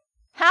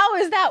 How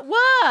is that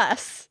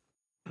worse?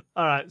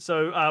 All right,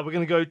 so we're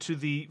going to go to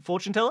the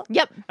fortune teller.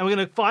 Yep. And we're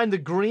going to find the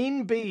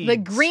green beads. The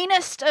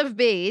greenest of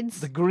beads.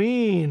 The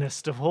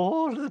greenest of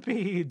all the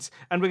beads.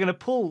 And we're going to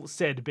pull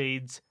said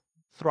beads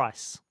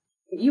thrice.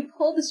 You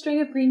pull the string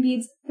of green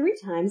beads 3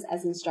 times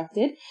as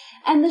instructed,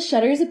 and the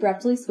shutters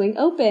abruptly swing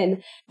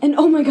open. And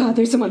oh my god,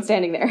 there's someone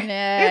standing there.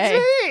 Yay.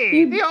 It's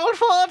me, the old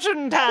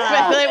fortune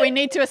teller. We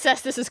need to assess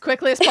this as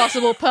quickly as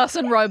possible.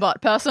 Person,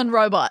 robot. Person,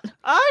 robot.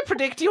 I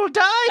predict you'll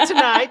die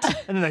tonight.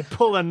 And then they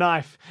pull a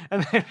knife.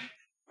 And then...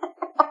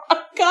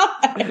 Oh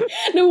god!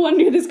 No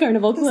wonder this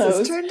carnival This closed.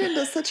 has turned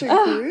into such a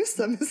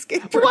gruesome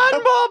escape room. One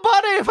more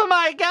body for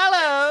my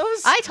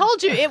gallows. I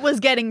told you it was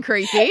getting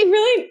creepy.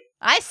 Really?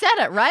 I said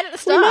it right at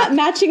the We're not start.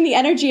 matching the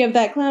energy of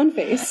that clown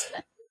face.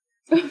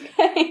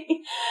 Okay.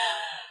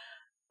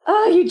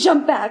 You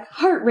jump back,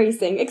 heart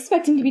racing,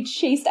 expecting to be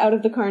chased out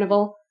of the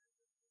carnival.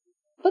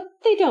 But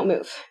they don't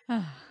move.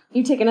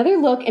 You take another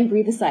look and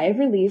breathe a sigh of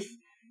relief.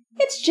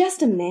 It's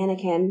just a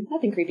mannequin.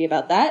 Nothing creepy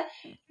about that.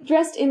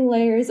 Dressed in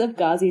layers of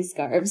gauzy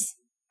scarves.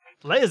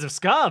 Layers of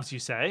scarves, you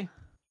say?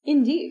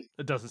 Indeed.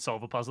 It doesn't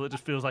solve a puzzle. It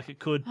just feels like it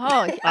could.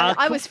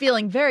 I was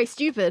feeling very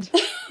stupid.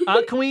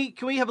 Can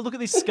we have a look at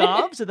these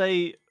scarves? Are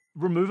they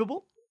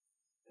removable?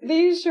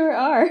 They sure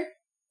are.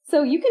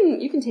 So you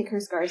can take her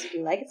scarves if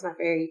you like. It's not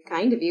very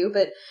kind of you,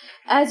 but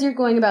as you're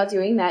going about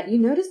doing that, you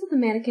notice that the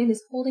mannequin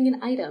is holding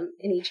an item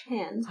in each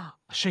hand.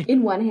 A sheep.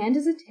 In one hand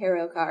is a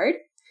tarot card,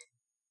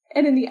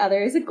 and in the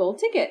other is a gold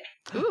ticket.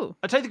 Ooh.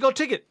 I take the gold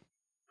ticket.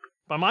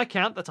 By my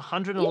count, that's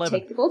 111. You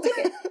take the gold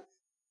ticket.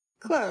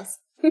 Close.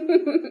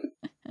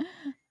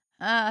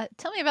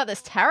 Tell me about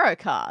this tarot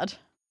card.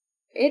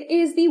 It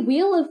is the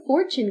Wheel of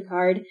Fortune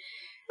card,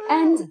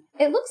 and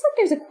it looks like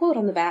there's a quote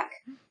on the back.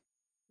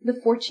 The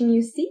fortune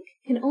you seek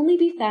can only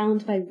be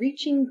found by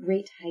reaching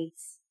great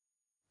heights.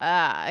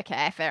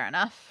 Okay, fair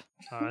enough.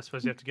 I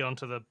suppose you have to get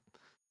onto the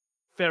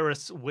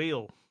Ferris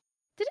wheel.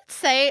 Did it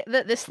say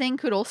that this thing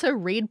could also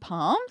read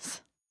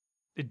palms?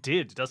 It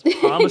did. It does It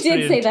palmistry.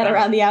 did say and that tarot.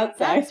 around the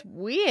outside. That's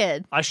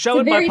weird. I show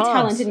It's a it very my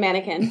palms. talented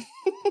mannequin.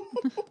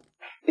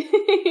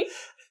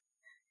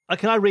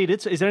 Can I read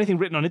it? Is there anything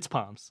written on its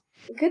palms?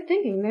 Good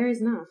thinking, there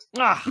is not.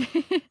 Ah.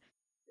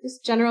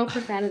 Just general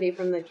profanity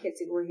from the kids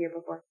who were here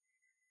before.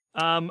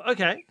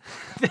 Okay.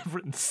 They've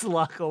written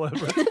sluck all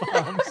over its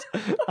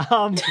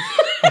palms.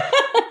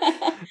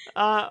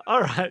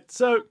 All right.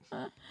 So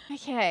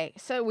Okay,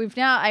 so we've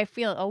now, I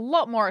feel, a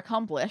lot more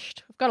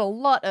accomplished. We've got a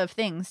lot of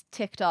things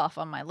ticked off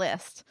on my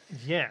list.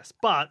 yes,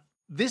 but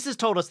this has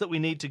told us that we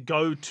need to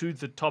go to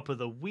the top of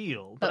the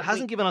wheel, but it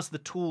hasn't given us the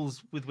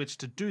tools with which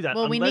to do that.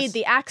 Well, we unless need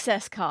the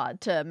access card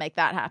to make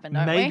that happen,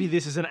 don't maybe we?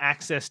 this is an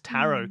access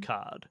tarot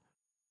card.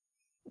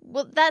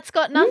 Well, that's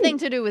got nothing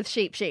to do with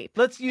sheep.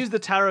 Let's use the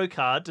tarot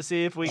card to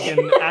see if we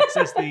can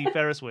access the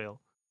Ferris wheel.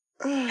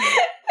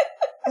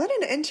 What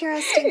an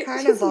interesting Just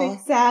carnival make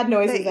sad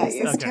noises that at you.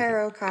 uses Okay.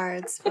 tarot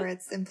cards for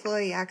its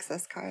employee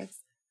access cards.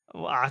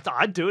 Well,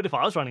 I'd do it if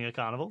I was running a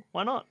carnival.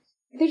 Why not?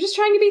 They're just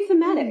trying to be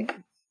thematic.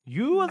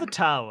 You are the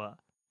tower.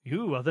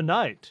 You are the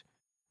knight.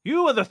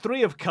 You are the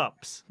 3 of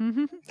cups.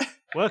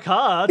 Work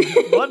hard.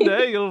 One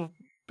day you'll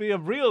be a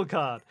real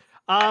card.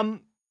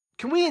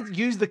 Can we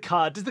use the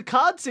card? Does the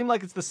card seem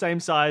like it's the same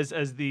size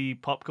as the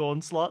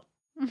popcorn slot?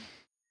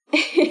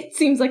 It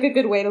seems like a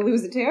good way to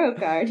lose a tarot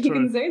card. You True.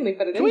 can certainly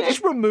put it Can in we there.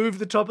 just remove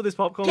the top of this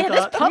popcorn Yeah,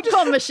 card? this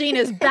popcorn machine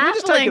is we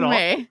just take it baffling off?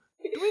 me.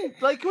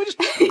 Can we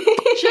just...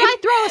 Should I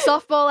throw a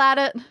softball at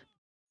it?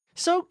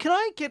 So can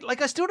I get,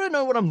 I still don't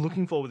know what I'm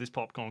looking for with this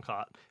popcorn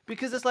cart,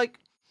 because it's like,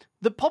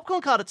 the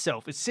popcorn cart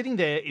itself is sitting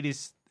there.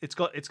 It's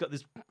got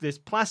this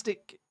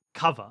plastic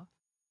cover,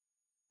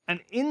 and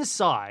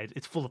inside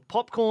it's full of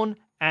popcorn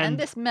and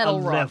this metal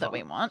a rod lever. that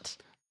we want.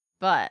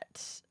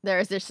 But there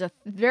is just a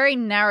very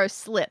narrow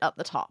slit up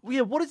the top.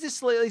 Yeah, what is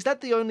this? Is that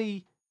the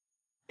only?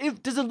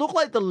 Does it look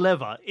like the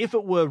lever? If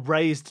it were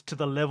raised to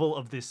the level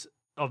of this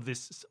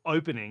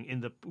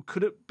opening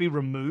could it be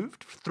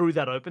removed through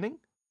that opening?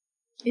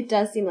 It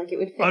does seem like it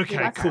would fit. through Okay,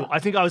 that cool. card. I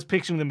think I was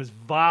picturing them as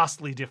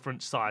vastly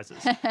different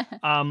sizes.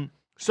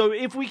 So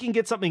if we can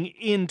get something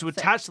in to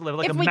attach to the lever,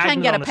 like if a we magnet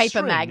can get a on paper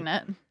string,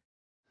 magnet,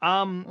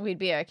 um, we'd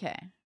be okay.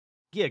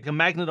 yeah, a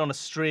magnet on a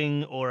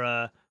string or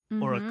a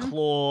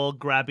claw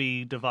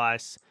grabby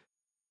device.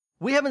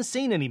 We haven't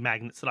seen any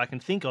magnets that I can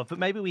think of, but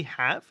maybe we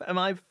have. Am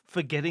I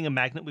forgetting a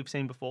magnet we've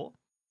seen before?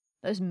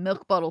 Those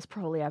milk bottles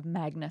probably have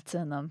magnets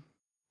in them.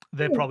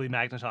 They're probably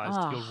magnetized.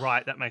 Ah. You're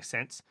right. That makes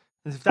sense.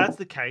 And if that's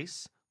the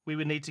case, we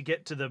would need to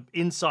get to the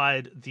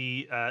inside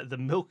the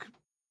milk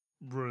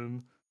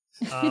room,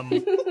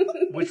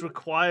 which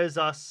requires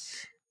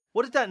us.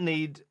 What did that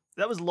need?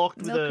 That was locked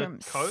with Milk a room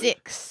code.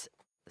 six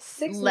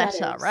letter,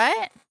 letters.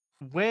 right?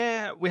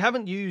 Where we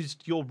haven't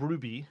used your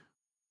Ruby,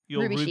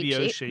 your Ruby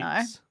Rubio sheet, no.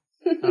 sheets.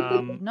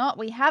 Not.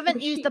 We haven't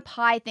Ruby used sheet. the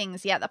pi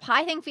things yet. The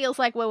pi thing feels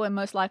like where we're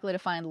most likely to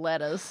find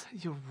letters.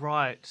 You're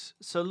right.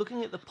 So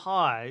looking at the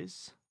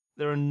pies,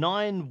 there are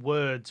 9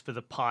 words for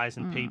the pies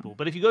and people.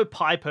 But if you go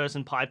pie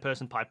person,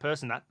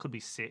 that could be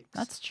 6.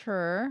 That's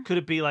true. Could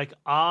it be like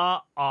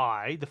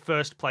R-I, the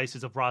first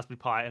places of Raspberry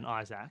Pi and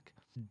Isaac?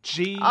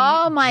 G.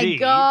 Oh my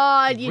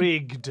God, you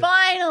Rigged.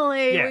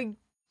 Finally, Yeah. we.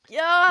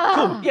 Yeah.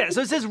 Cool. Yeah,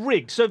 so it says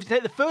rigged. So if you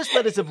take the first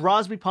letters of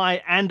Raspberry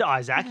Pi and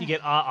Isaac, you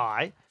get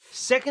RI.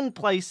 Second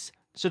place,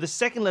 so the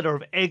second letter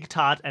of Egg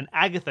Tart and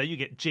Agatha, you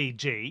get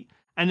GG.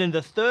 And then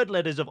the third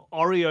letters of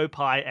Oreo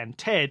Pie and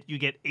Ted, you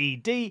get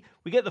ED.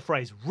 We get the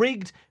phrase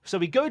rigged. So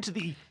we go to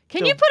the...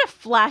 Can you put a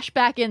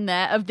flashback in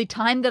there of the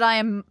time that I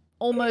am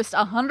almost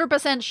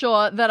 100%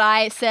 sure that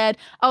I said,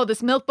 oh,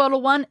 this milk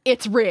bottle one,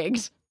 it's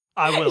rigged?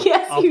 I will.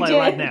 Yes, I'll you play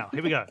right did. now.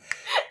 Here we go.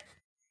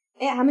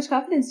 Yeah, how much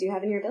confidence do you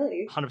have in your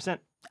ability? 100%.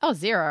 Oh,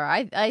 0.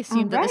 I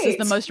assumed that this is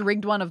the Alright. most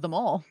rigged one of them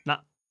all. Nah.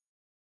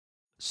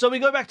 So we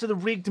go back to the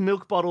rigged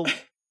milk bottle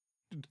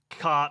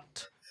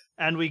cart,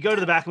 and we go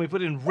to the back and we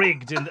put in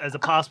rigged as a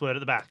password at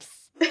the back.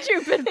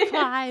 Stupid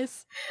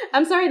pies.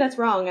 I'm sorry, that's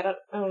wrong. I don't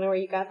know where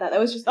you got that. That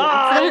was just an Oh,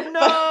 accident.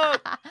 no!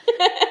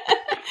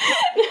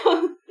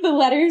 No, the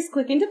letters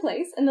click into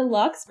place and the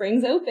lock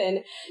springs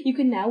open. You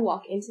can now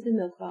walk into the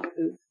milk bottle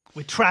booth.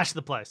 We trashed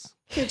the place.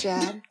 Good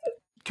job.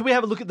 Can we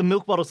have a look at the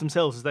milk bottles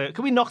themselves?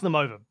 Can we knock them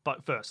over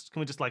first? Can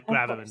we just grab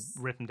them and course.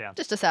 rip them down?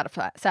 Just to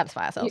satisfy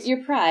ourselves.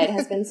 Your pride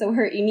has been so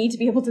hurt you need to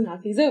be able to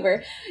knock these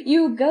over.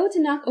 You go to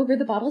knock over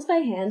the bottles by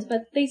hand,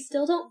 but they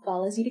still don't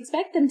fall as you'd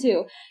expect them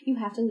to. You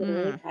have to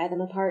literally pry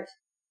them apart.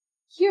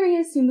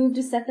 Curious, you move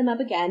to set them up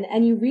again,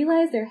 and you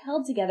realize they're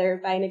held together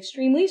by an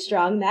extremely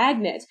strong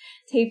magnet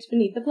taped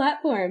beneath the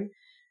platform.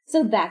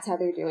 So that's how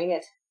they're doing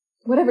it.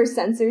 Whatever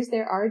sensors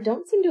there are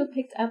don't seem to have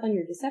picked up on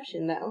your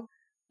deception, though.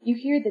 You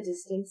hear the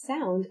distinct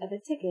sound of a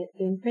ticket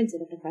being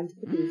printed at the front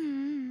of the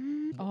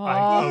booth.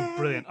 Oh,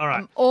 brilliant. All right.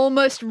 I'm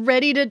almost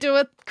ready to do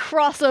a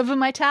cross over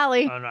my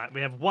tally. All right.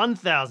 We have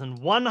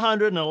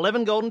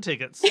 1,111 golden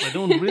tickets. We're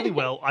doing really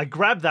well. I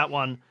grabbed that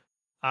one.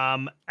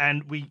 And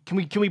can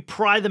we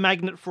pry the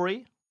magnet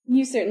free?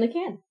 You certainly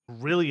can.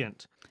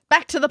 Brilliant.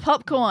 Back to the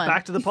popcorn.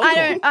 Back to the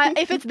popcorn.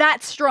 If it's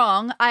that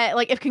strong,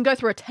 if it can go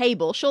through a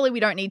table, surely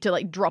we don't need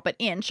to drop it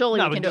in. Surely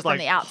we can do it just from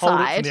the hold it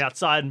outside. from the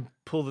outside and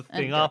pull the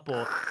thing And up,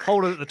 or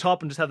hold it at the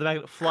top and just have the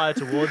magnet fly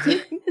towards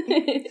it.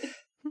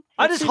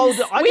 I just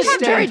We have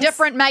very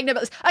different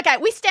magnets. Okay,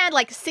 we stand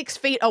 6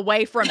 feet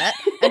away from it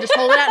and just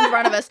hold it out in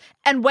front of us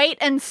and wait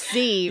and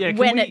see Yeah, can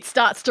when we- it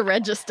starts to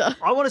register.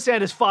 I want to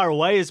stand as far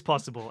away as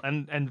possible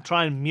and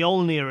try and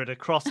Mjolnir it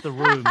across the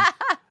room.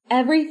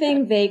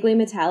 Everything vaguely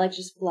metallic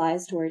just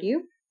flies toward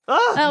you.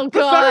 Oh, the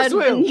Ferris God.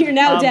 wheel. And you're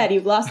now dead.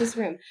 You've lost this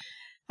room.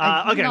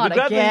 Okay, Not we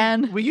grab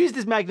again. we use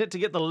this magnet to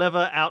get the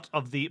lever out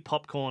of the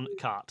popcorn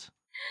cart,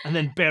 and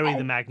then bury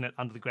the magnet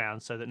under the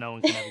ground so that no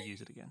one can ever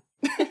use it again.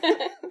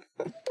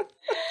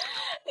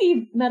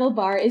 The metal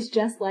bar is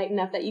just light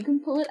enough that you can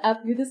pull it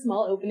up through the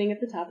small opening at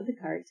the top of the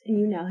cart, and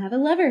you now have a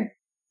lever.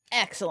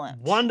 Excellent.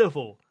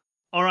 Wonderful.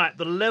 All right,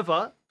 the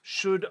lever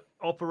should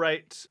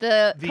operate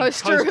The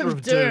coaster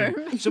of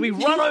doom. So we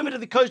run over to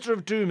the coaster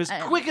of doom as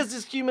And- quick as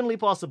is humanly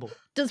possible.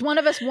 Does one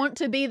of us want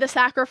to be the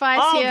sacrifice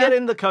I'll here? get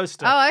in the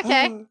coaster. Oh,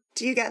 okay. Oh,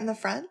 do you get in the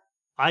front?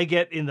 I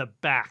get in the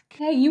back.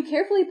 Okay, you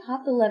carefully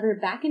pop the lever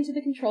back into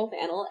the control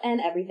panel,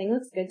 and everything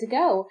looks good to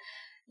go.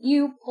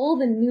 You pull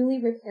the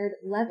newly repaired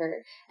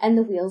lever, and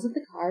the wheels of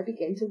the car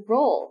begin to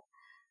roll.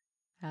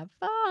 Have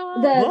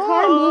fun. The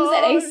car moves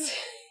at Bye.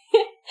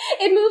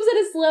 it moves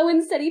at a slow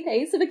and steady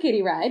pace of a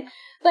kiddie ride,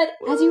 but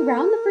as you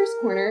round the first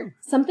corner,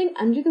 something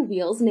under the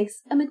wheels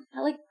makes a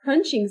metallic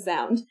crunching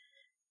sound.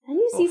 Then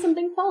you see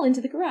something fall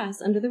into the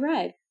grass under the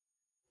ride.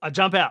 I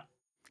jump out.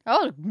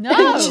 Oh, no.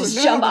 You just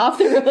no. jump off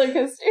the roller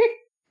coaster.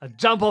 I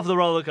jump off the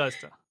roller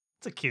coaster.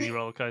 It's a kiddie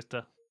roller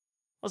coaster.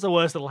 What's the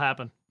worst that'll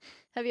happen?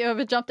 Have you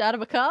ever jumped out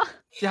of a car?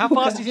 Yeah, how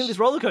fast do you think this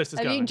roller coaster's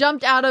Have going? you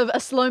jumped out of a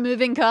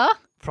slow-moving car?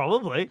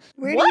 Probably.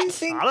 Where do What? you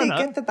think I don't they know.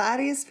 get the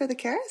bodies for the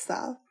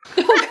carousel?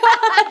 Oh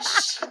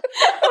gosh!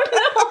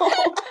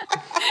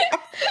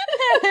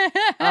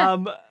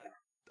 Oh no!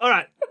 All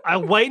right. I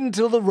wait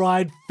until the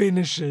ride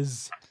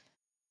finishes,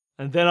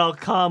 and then I'll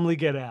calmly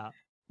get out.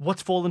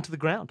 What's fallen to the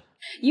ground?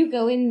 You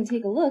go in and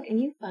take a look, and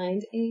you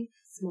find a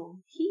small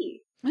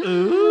key.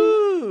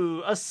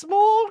 Ooh, a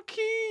small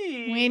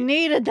key. We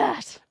needed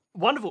that.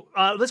 Wonderful.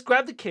 Let's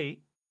grab the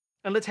key,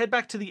 and let's head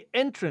back to the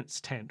entrance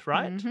tent,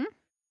 right? Mhm.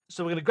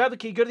 So we're going to grab the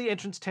key, go to the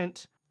entrance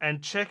tent,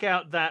 and check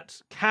out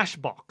that cash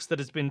box that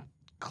has been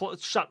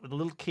shut with a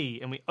little key.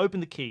 And we open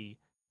the key.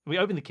 We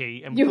open the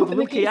key, and we You pull the open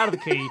little the key key. out of the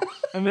key,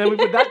 and then we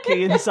put that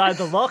key inside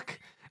the lock.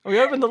 And we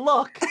open the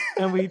lock,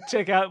 and we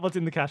check out what's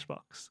in the cash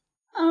box.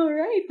 All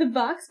right, the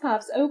box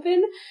pops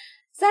open.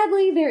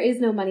 Sadly, there is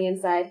no money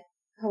inside.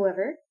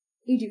 However,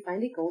 you do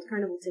find a gold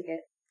carnival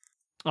ticket.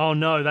 Oh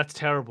no, that's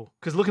terrible.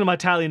 Because looking at my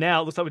tally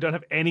now, it looks like we don't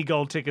have any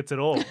gold tickets at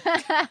all.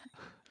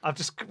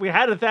 We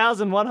had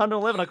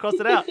 1,111. I crossed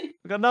it out.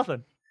 We got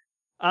nothing.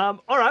 All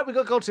right, we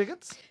got gold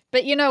tickets.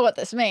 But you know what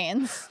this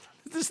means.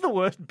 This is the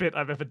worst bit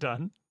I've ever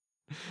done.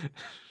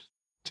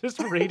 Just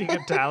reading a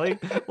tally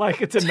like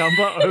it's a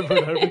number over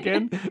and over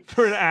again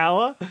for an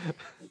hour.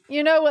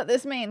 You know what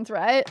this means,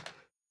 right?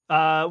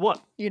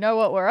 What? You know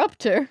what we're up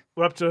to.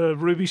 We're up to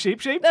Ruby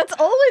Sheep. That's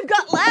all we've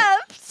got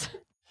left.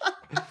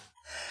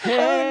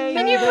 Hey,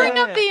 Can you bring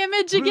up the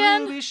image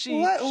again? Ruby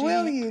Sheep. What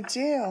will you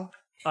do?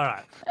 All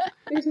right.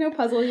 There's no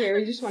puzzle here.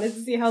 We just wanted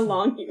to see how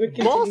long you would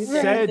continue. Boss staring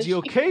at said the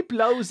you sheet. keep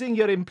losing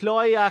your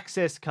employee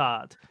access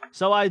card,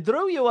 so I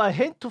drew you a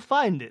hint to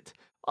find it.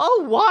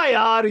 Oh, why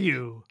are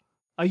you?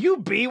 Are you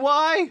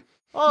BY?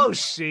 Oh,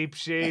 sheep.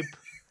 So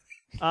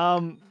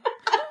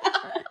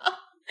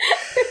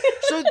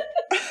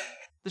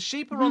the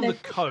sheep are on the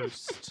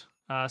coast.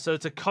 So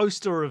it's a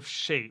coaster of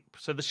sheep.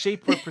 So the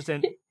sheep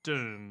represent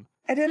doom.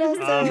 I did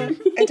also.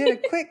 I did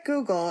a quick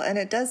Google, and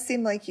it does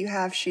seem like you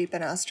have sheep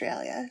in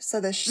Australia, so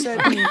we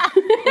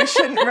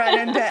shouldn't run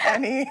into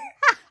any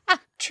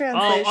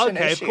translation Oh,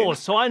 okay, issues. of course.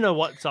 So I know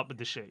what's up with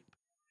the sheep.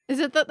 Is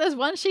it that there's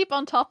one sheep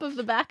on top of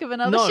the back of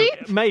another No,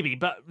 sheep? maybe,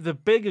 but the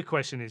bigger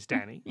question is,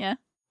 Danny. Yeah.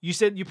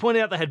 You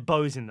pointed out they had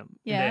bows in them.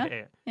 Yeah, In their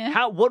hair.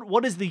 yeah.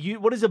 What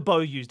is a bow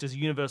used as a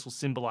universal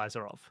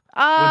symbolizer of?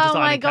 Oh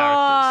designing my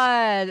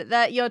characters? god!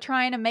 That you're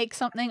trying to make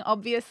something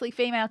obviously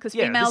female because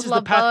Yeah, females this is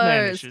love the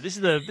Pac-Man bows. issue. This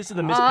is the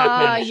Miss Oh,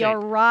 Pac-Man issue. you're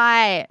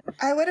right.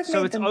 I would have So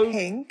made it's them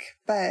pink,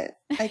 but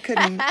I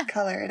couldn't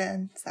color it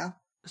in. So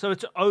So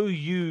it's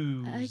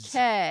OUs.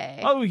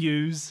 Okay.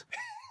 OUs.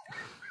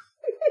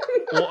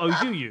 Or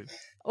OUU.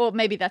 Or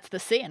maybe that's the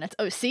C and it's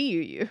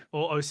OCUU.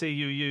 Or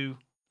OCUU.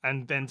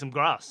 And then some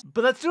grass.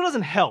 But that still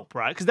doesn't help,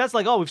 right? Because that's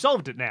like, oh, we've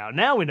solved it now.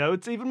 Now we know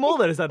it's even more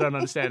letters I don't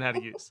understand how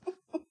to use.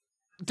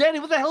 Danny,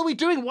 what the hell are we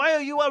doing? Why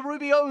are you a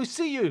Ruby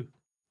OCU?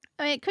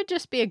 I mean, it could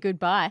just be a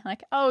goodbye.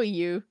 Like, oh,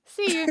 you.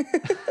 See you.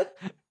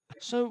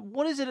 So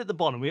what is it at the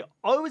bottom?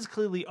 O is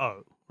clearly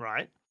O,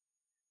 right?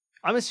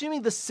 I'm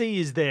assuming the C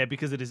is there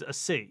because it is a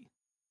C.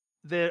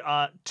 There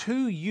are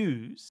two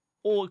U's,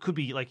 or it could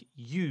be like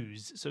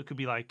U's. So it could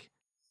be like,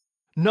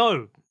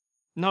 no,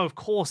 of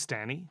course,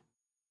 Danny.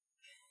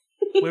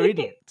 We're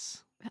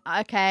idiots.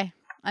 Okay,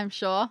 I'm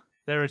sure.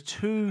 There are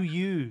two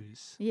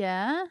U's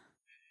Yeah.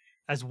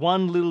 as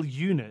one little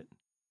unit.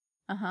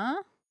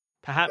 Uh-huh.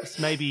 Perhaps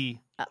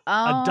maybe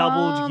Oh,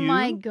 doubled U?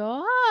 my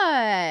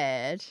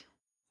god.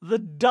 the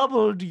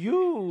doubled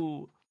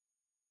U.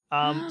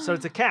 So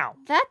it's a cow.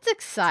 That's It's a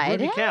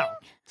exciting. Ruby cow.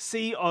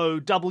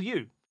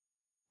 COW.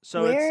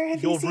 So Where it's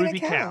have you your seen a Ruby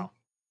cow?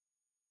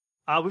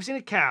 cow. We've seen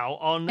a cow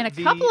on In a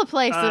couple of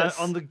places.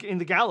 in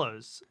the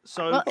gallows.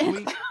 So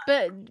Well,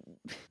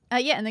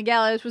 But yeah, in the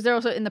gallows, was there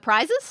also in the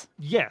prizes?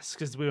 yes,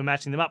 because we were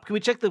matching them up. Can we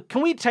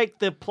take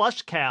the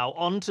plush cow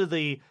onto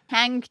the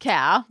Hanged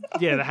cow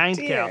the hanged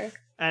cow dear.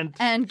 and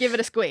and give it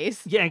a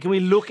squeeze. and can we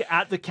look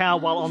at the cow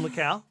while on the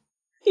cow?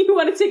 You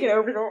want to take it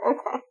over?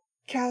 Okay.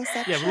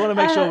 Cowception. Yeah, we want to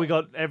make sure we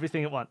got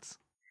everything at once.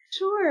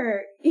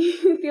 Sure.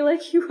 You feel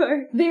like you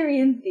are very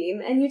in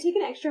theme, and you take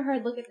an extra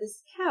hard look at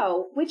this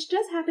cow, which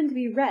does happen to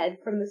be red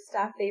from the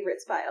staff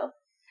favorites file.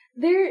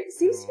 There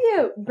seems to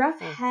be a rough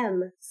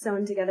hem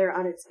sewn together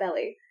on its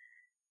belly.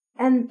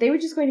 And they were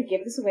just going to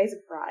give this away as a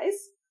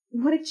prize?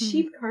 What a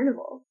cheap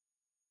carnival.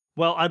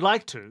 Well, I'd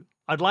like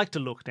to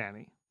look,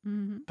 Danny,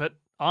 Mm-hmm. but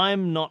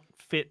I'm not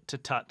fit to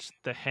touch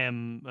the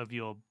hem of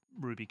your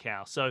Ruby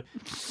cow. So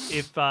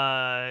if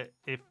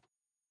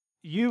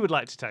you would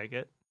like to take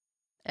it,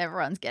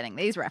 Everyone's getting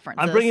these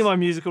references. I'm bringing my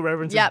musical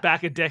references Yep.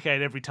 back a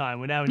decade every time.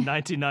 We're now in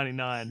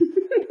 1999.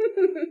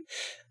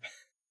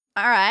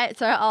 All right,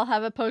 so I'll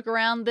have a poke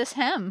around this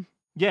hem.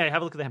 Yeah,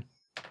 have a look at the hem.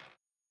 Okay,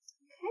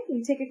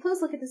 you take a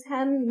close look at this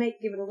hem, you might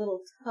give it a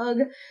little tug,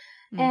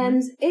 Mhm.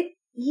 and it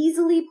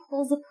easily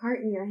pulls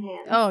apart in your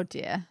hand. Oh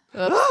dear.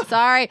 Oops.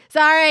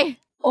 Sorry.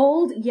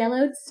 Old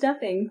yellowed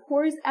stuffing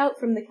pours out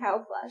from the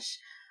cow flesh,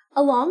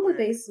 along with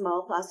a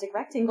small plastic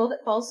rectangle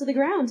that falls to the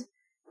ground.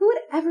 Who would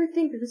ever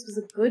think that this was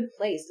a good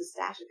place to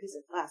stash a piece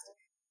of plastic?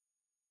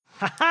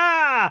 Ha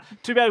ha!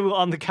 Too bad we were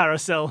on the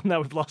carousel and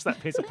now we've lost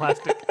that piece of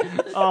plastic.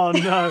 Oh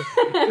no,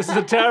 this is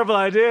a terrible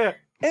idea.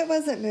 It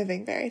wasn't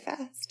moving very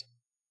fast.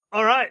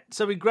 All right,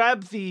 so we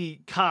grab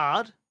the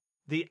card,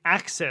 the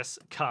access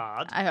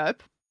card. I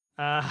hope.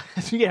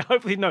 Yeah,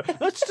 hopefully, no.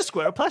 That's just a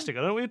square of plastic. I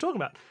don't know what you're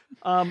talking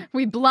about.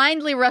 We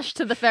blindly rush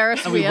to the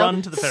Ferris And wheel, we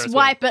run to the Ferris wheel.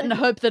 swipe it and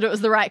hope that it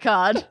was the right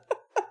card.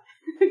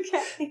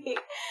 Okay.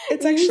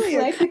 It's You actually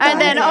select the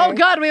And then, card. oh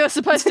god, we were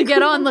supposed to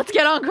get on. Let's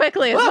get on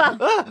quickly as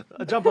well.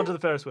 I jump onto the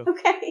Ferris wheel.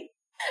 Okay.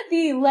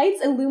 The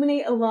lights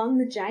illuminate along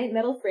the giant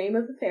metal frame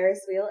of the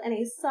Ferris wheel, and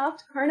a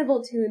soft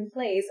carnival tune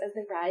plays as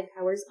the ride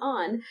powers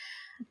on.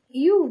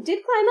 You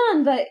did climb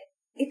on, but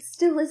it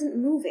still isn't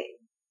moving.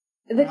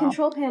 The Wow.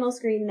 control panel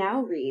screen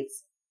now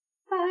reads,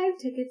 5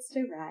 tickets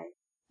to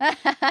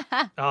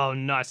ride. Oh,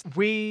 nice.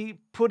 We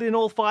put in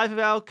all 5 of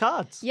our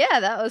cards. Yeah,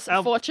 that was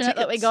Our fortunate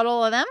that we tickets. got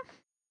all of them.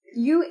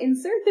 You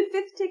insert the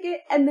 5th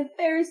ticket, and the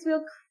Ferris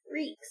wheel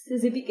creaks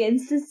as it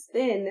begins to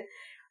spin.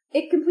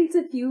 It completes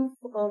a few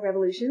full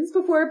revolutions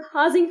before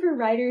pausing for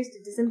riders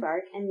to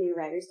disembark and new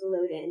riders to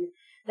load in.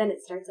 Then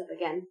it starts up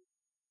again.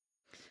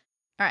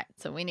 All right,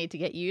 so we need to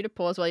get you to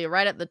pause while you're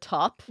right at the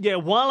top. Yeah,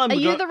 while I'm... Are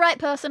you the right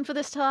person for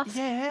this task?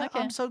 Yeah, Okay.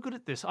 I'm so good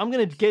at this. I'm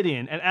going to get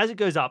in, and as it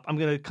goes up, I'm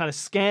going to kind of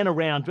scan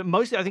around, but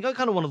mostly I think I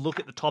kind of want to look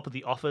at the top of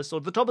the office or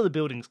the top of the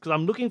buildings because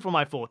I'm looking for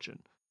my fortune,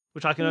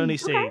 which I can only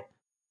see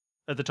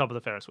at the top of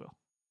the Ferris wheel.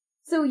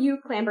 So you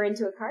clamber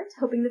into a cart,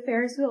 hoping the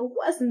Ferris wheel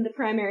wasn't the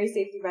primary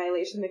safety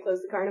violation that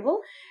closed the carnival,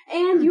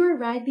 and your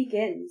ride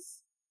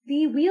begins.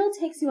 The wheel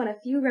takes you on a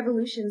few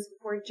revolutions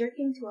before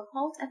jerking to a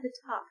halt at the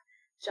top,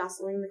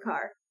 jostling the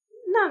car.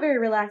 Not very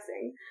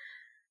relaxing.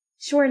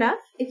 Sure enough,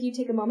 if you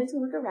take a moment to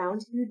look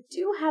around, you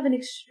do have an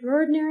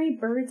extraordinary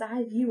bird's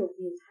eye view of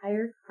the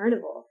entire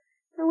carnival,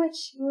 for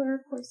which you are,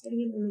 of course,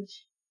 getting an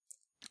image.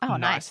 Oh,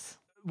 nice.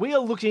 We are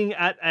looking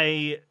at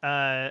a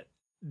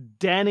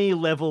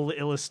Danny-level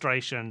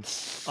illustration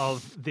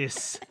of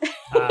this.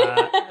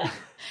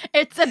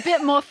 It's a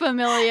bit more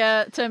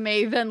familiar to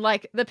me than,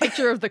 like, the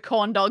picture of the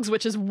corn dogs,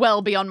 which is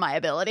well beyond my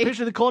ability.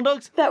 Picture of the corn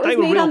dogs? That was They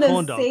were made real on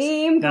corn the dogs.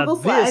 same Now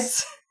Google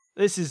Slides.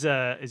 This is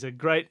a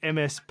great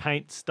MS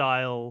Paint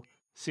style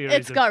series.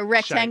 It's got of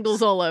rectangles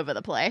shapes. all over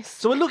the place.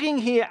 So we're looking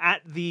here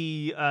at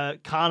the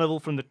carnival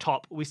from the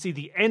top. We see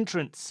the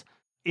entrance.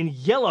 In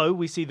yellow,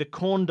 we see the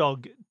corn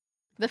dog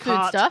The food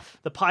cart, stuff.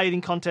 the pie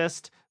eating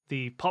contest,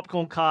 the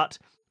popcorn cart.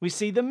 We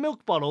see the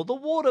milk bottle, the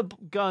water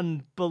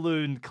gun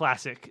balloon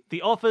classic,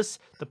 the office,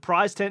 the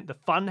prize tent, the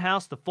fun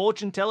house, the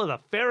fortune teller, the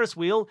Ferris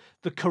wheel,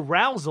 the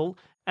carousel,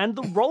 and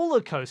the roller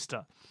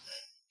coaster.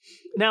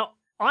 Now,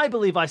 I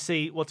believe I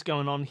see what's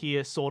going on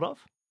here, sort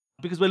of,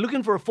 because we're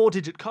looking for a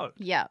 4-digit code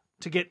Yeah.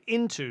 to get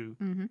into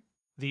Mm-hmm.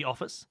 the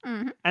office.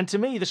 Mm-hmm. And to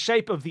me, the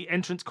shape of the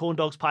entrance corn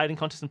dogs, pie eating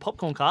contest, and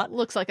popcorn cart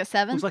Looks like a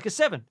 7. looks like a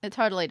 7. It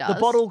totally does.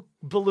 The bottle,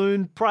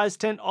 balloon, prize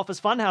tent,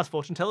 office, funhouse,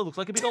 fortune teller looks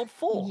like a big old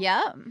 4.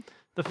 Yeah.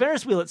 The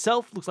Ferris wheel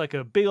itself looks like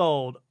a big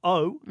old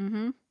O.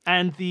 Mm-hmm.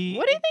 And the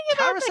What do you think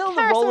about the carousel,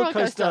 carousel roller roller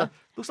coaster, coaster?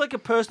 looks like a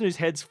person whose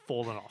head's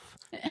fallen off.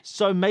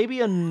 So maybe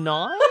a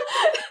 9?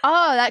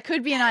 Oh, that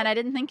could be a 9. I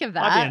didn't think of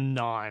Might be a that.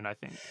 9, I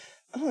think.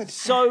 Oh,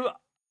 So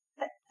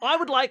I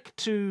would like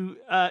to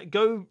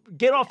go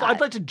get off.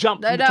 I'd like to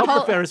jump from the No, top of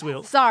hold- the Ferris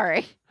wheel.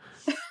 Sorry.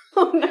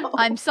 Oh no.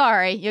 I'm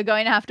sorry. You're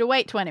going to have to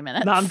wait 20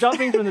 minutes. No, I'm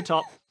jumping from the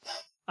top.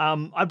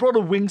 I brought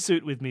a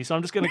wingsuit with me, so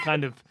I'm just going to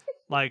kind of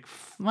like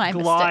My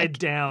glide mistake.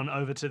 down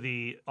over to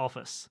the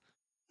office.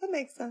 that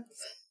makes sense.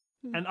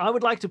 And I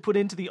would like to put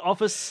into the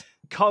office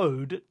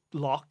code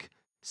lock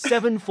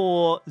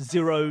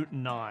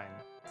 7409.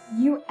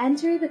 You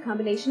enter the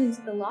combination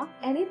into the lock,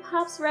 and it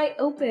pops right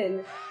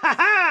open. Ha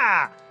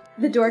ha!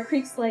 The door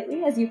creaks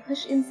slightly as you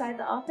push inside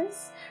the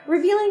office,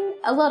 revealing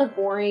a lot of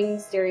boring,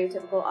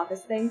 stereotypical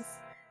office things.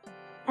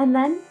 And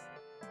then,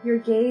 your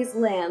gaze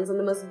lands on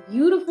the most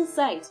beautiful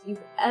sight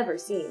you've ever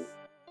seen.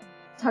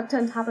 Tucked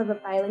on top of a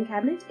filing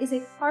cabinet is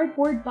a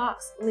cardboard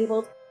box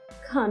labeled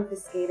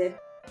Confiscated.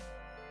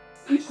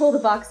 You pull the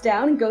box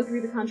down and go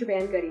through the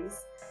contraband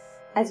goodies.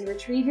 As you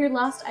retrieve your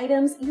lost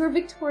items, your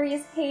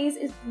victorious haze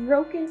is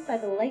broken by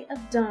the light of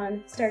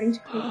dawn starting to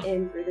creep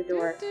in through the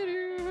door.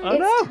 Oh It's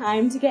no!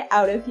 time to get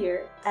out of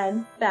here,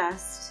 and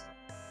fast.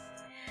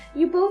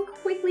 You both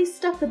quickly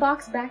stuff the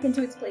box back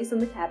into its place on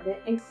the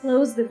cabinet and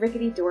close the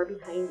rickety door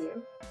behind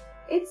you.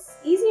 It's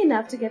easy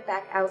enough to get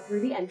back out through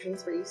the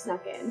entrance where you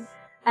snuck in,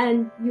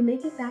 and you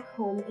make it back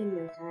home in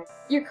no time.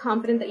 You're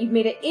confident that you've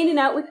made it in and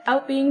out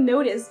without being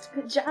noticed.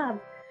 Good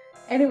job.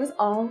 And it was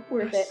all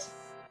worth it.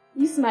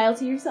 You smile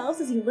to yourselves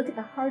as you look at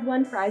the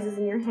hard-won prizes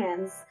in your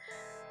hands.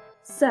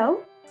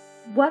 So,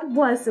 what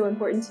was so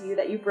important to you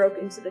that you broke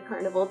into the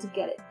carnival to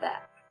get it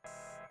back?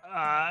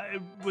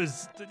 It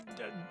was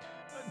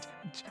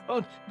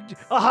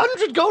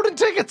 100 golden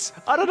tickets.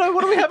 I don't know.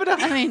 What do we have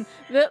enough? I mean,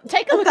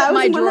 take a look at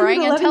my 1,111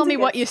 drawing and tell me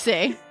what tickets. you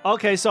see.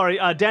 Okay, sorry.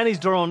 Danny's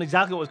drawn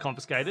exactly what was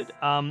confiscated.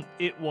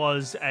 It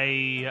was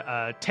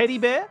a teddy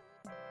bear,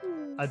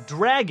 a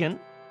dragon,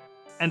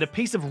 and a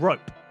piece of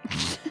rope.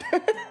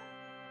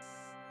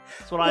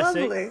 That's what I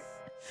see. Lovely.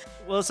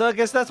 Well, so I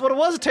guess that's what it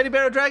was: a teddy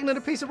bear, a dragon, and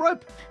a piece of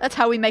rope. That's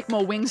how we make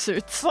more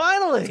wingsuits.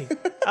 Finally,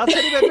 our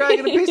teddy bear, dragon,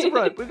 and a piece of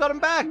rope. We got him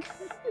back.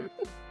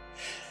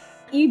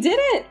 You did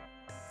it!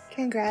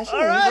 Congratulations.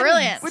 All right,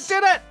 Brilliant. we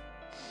did it.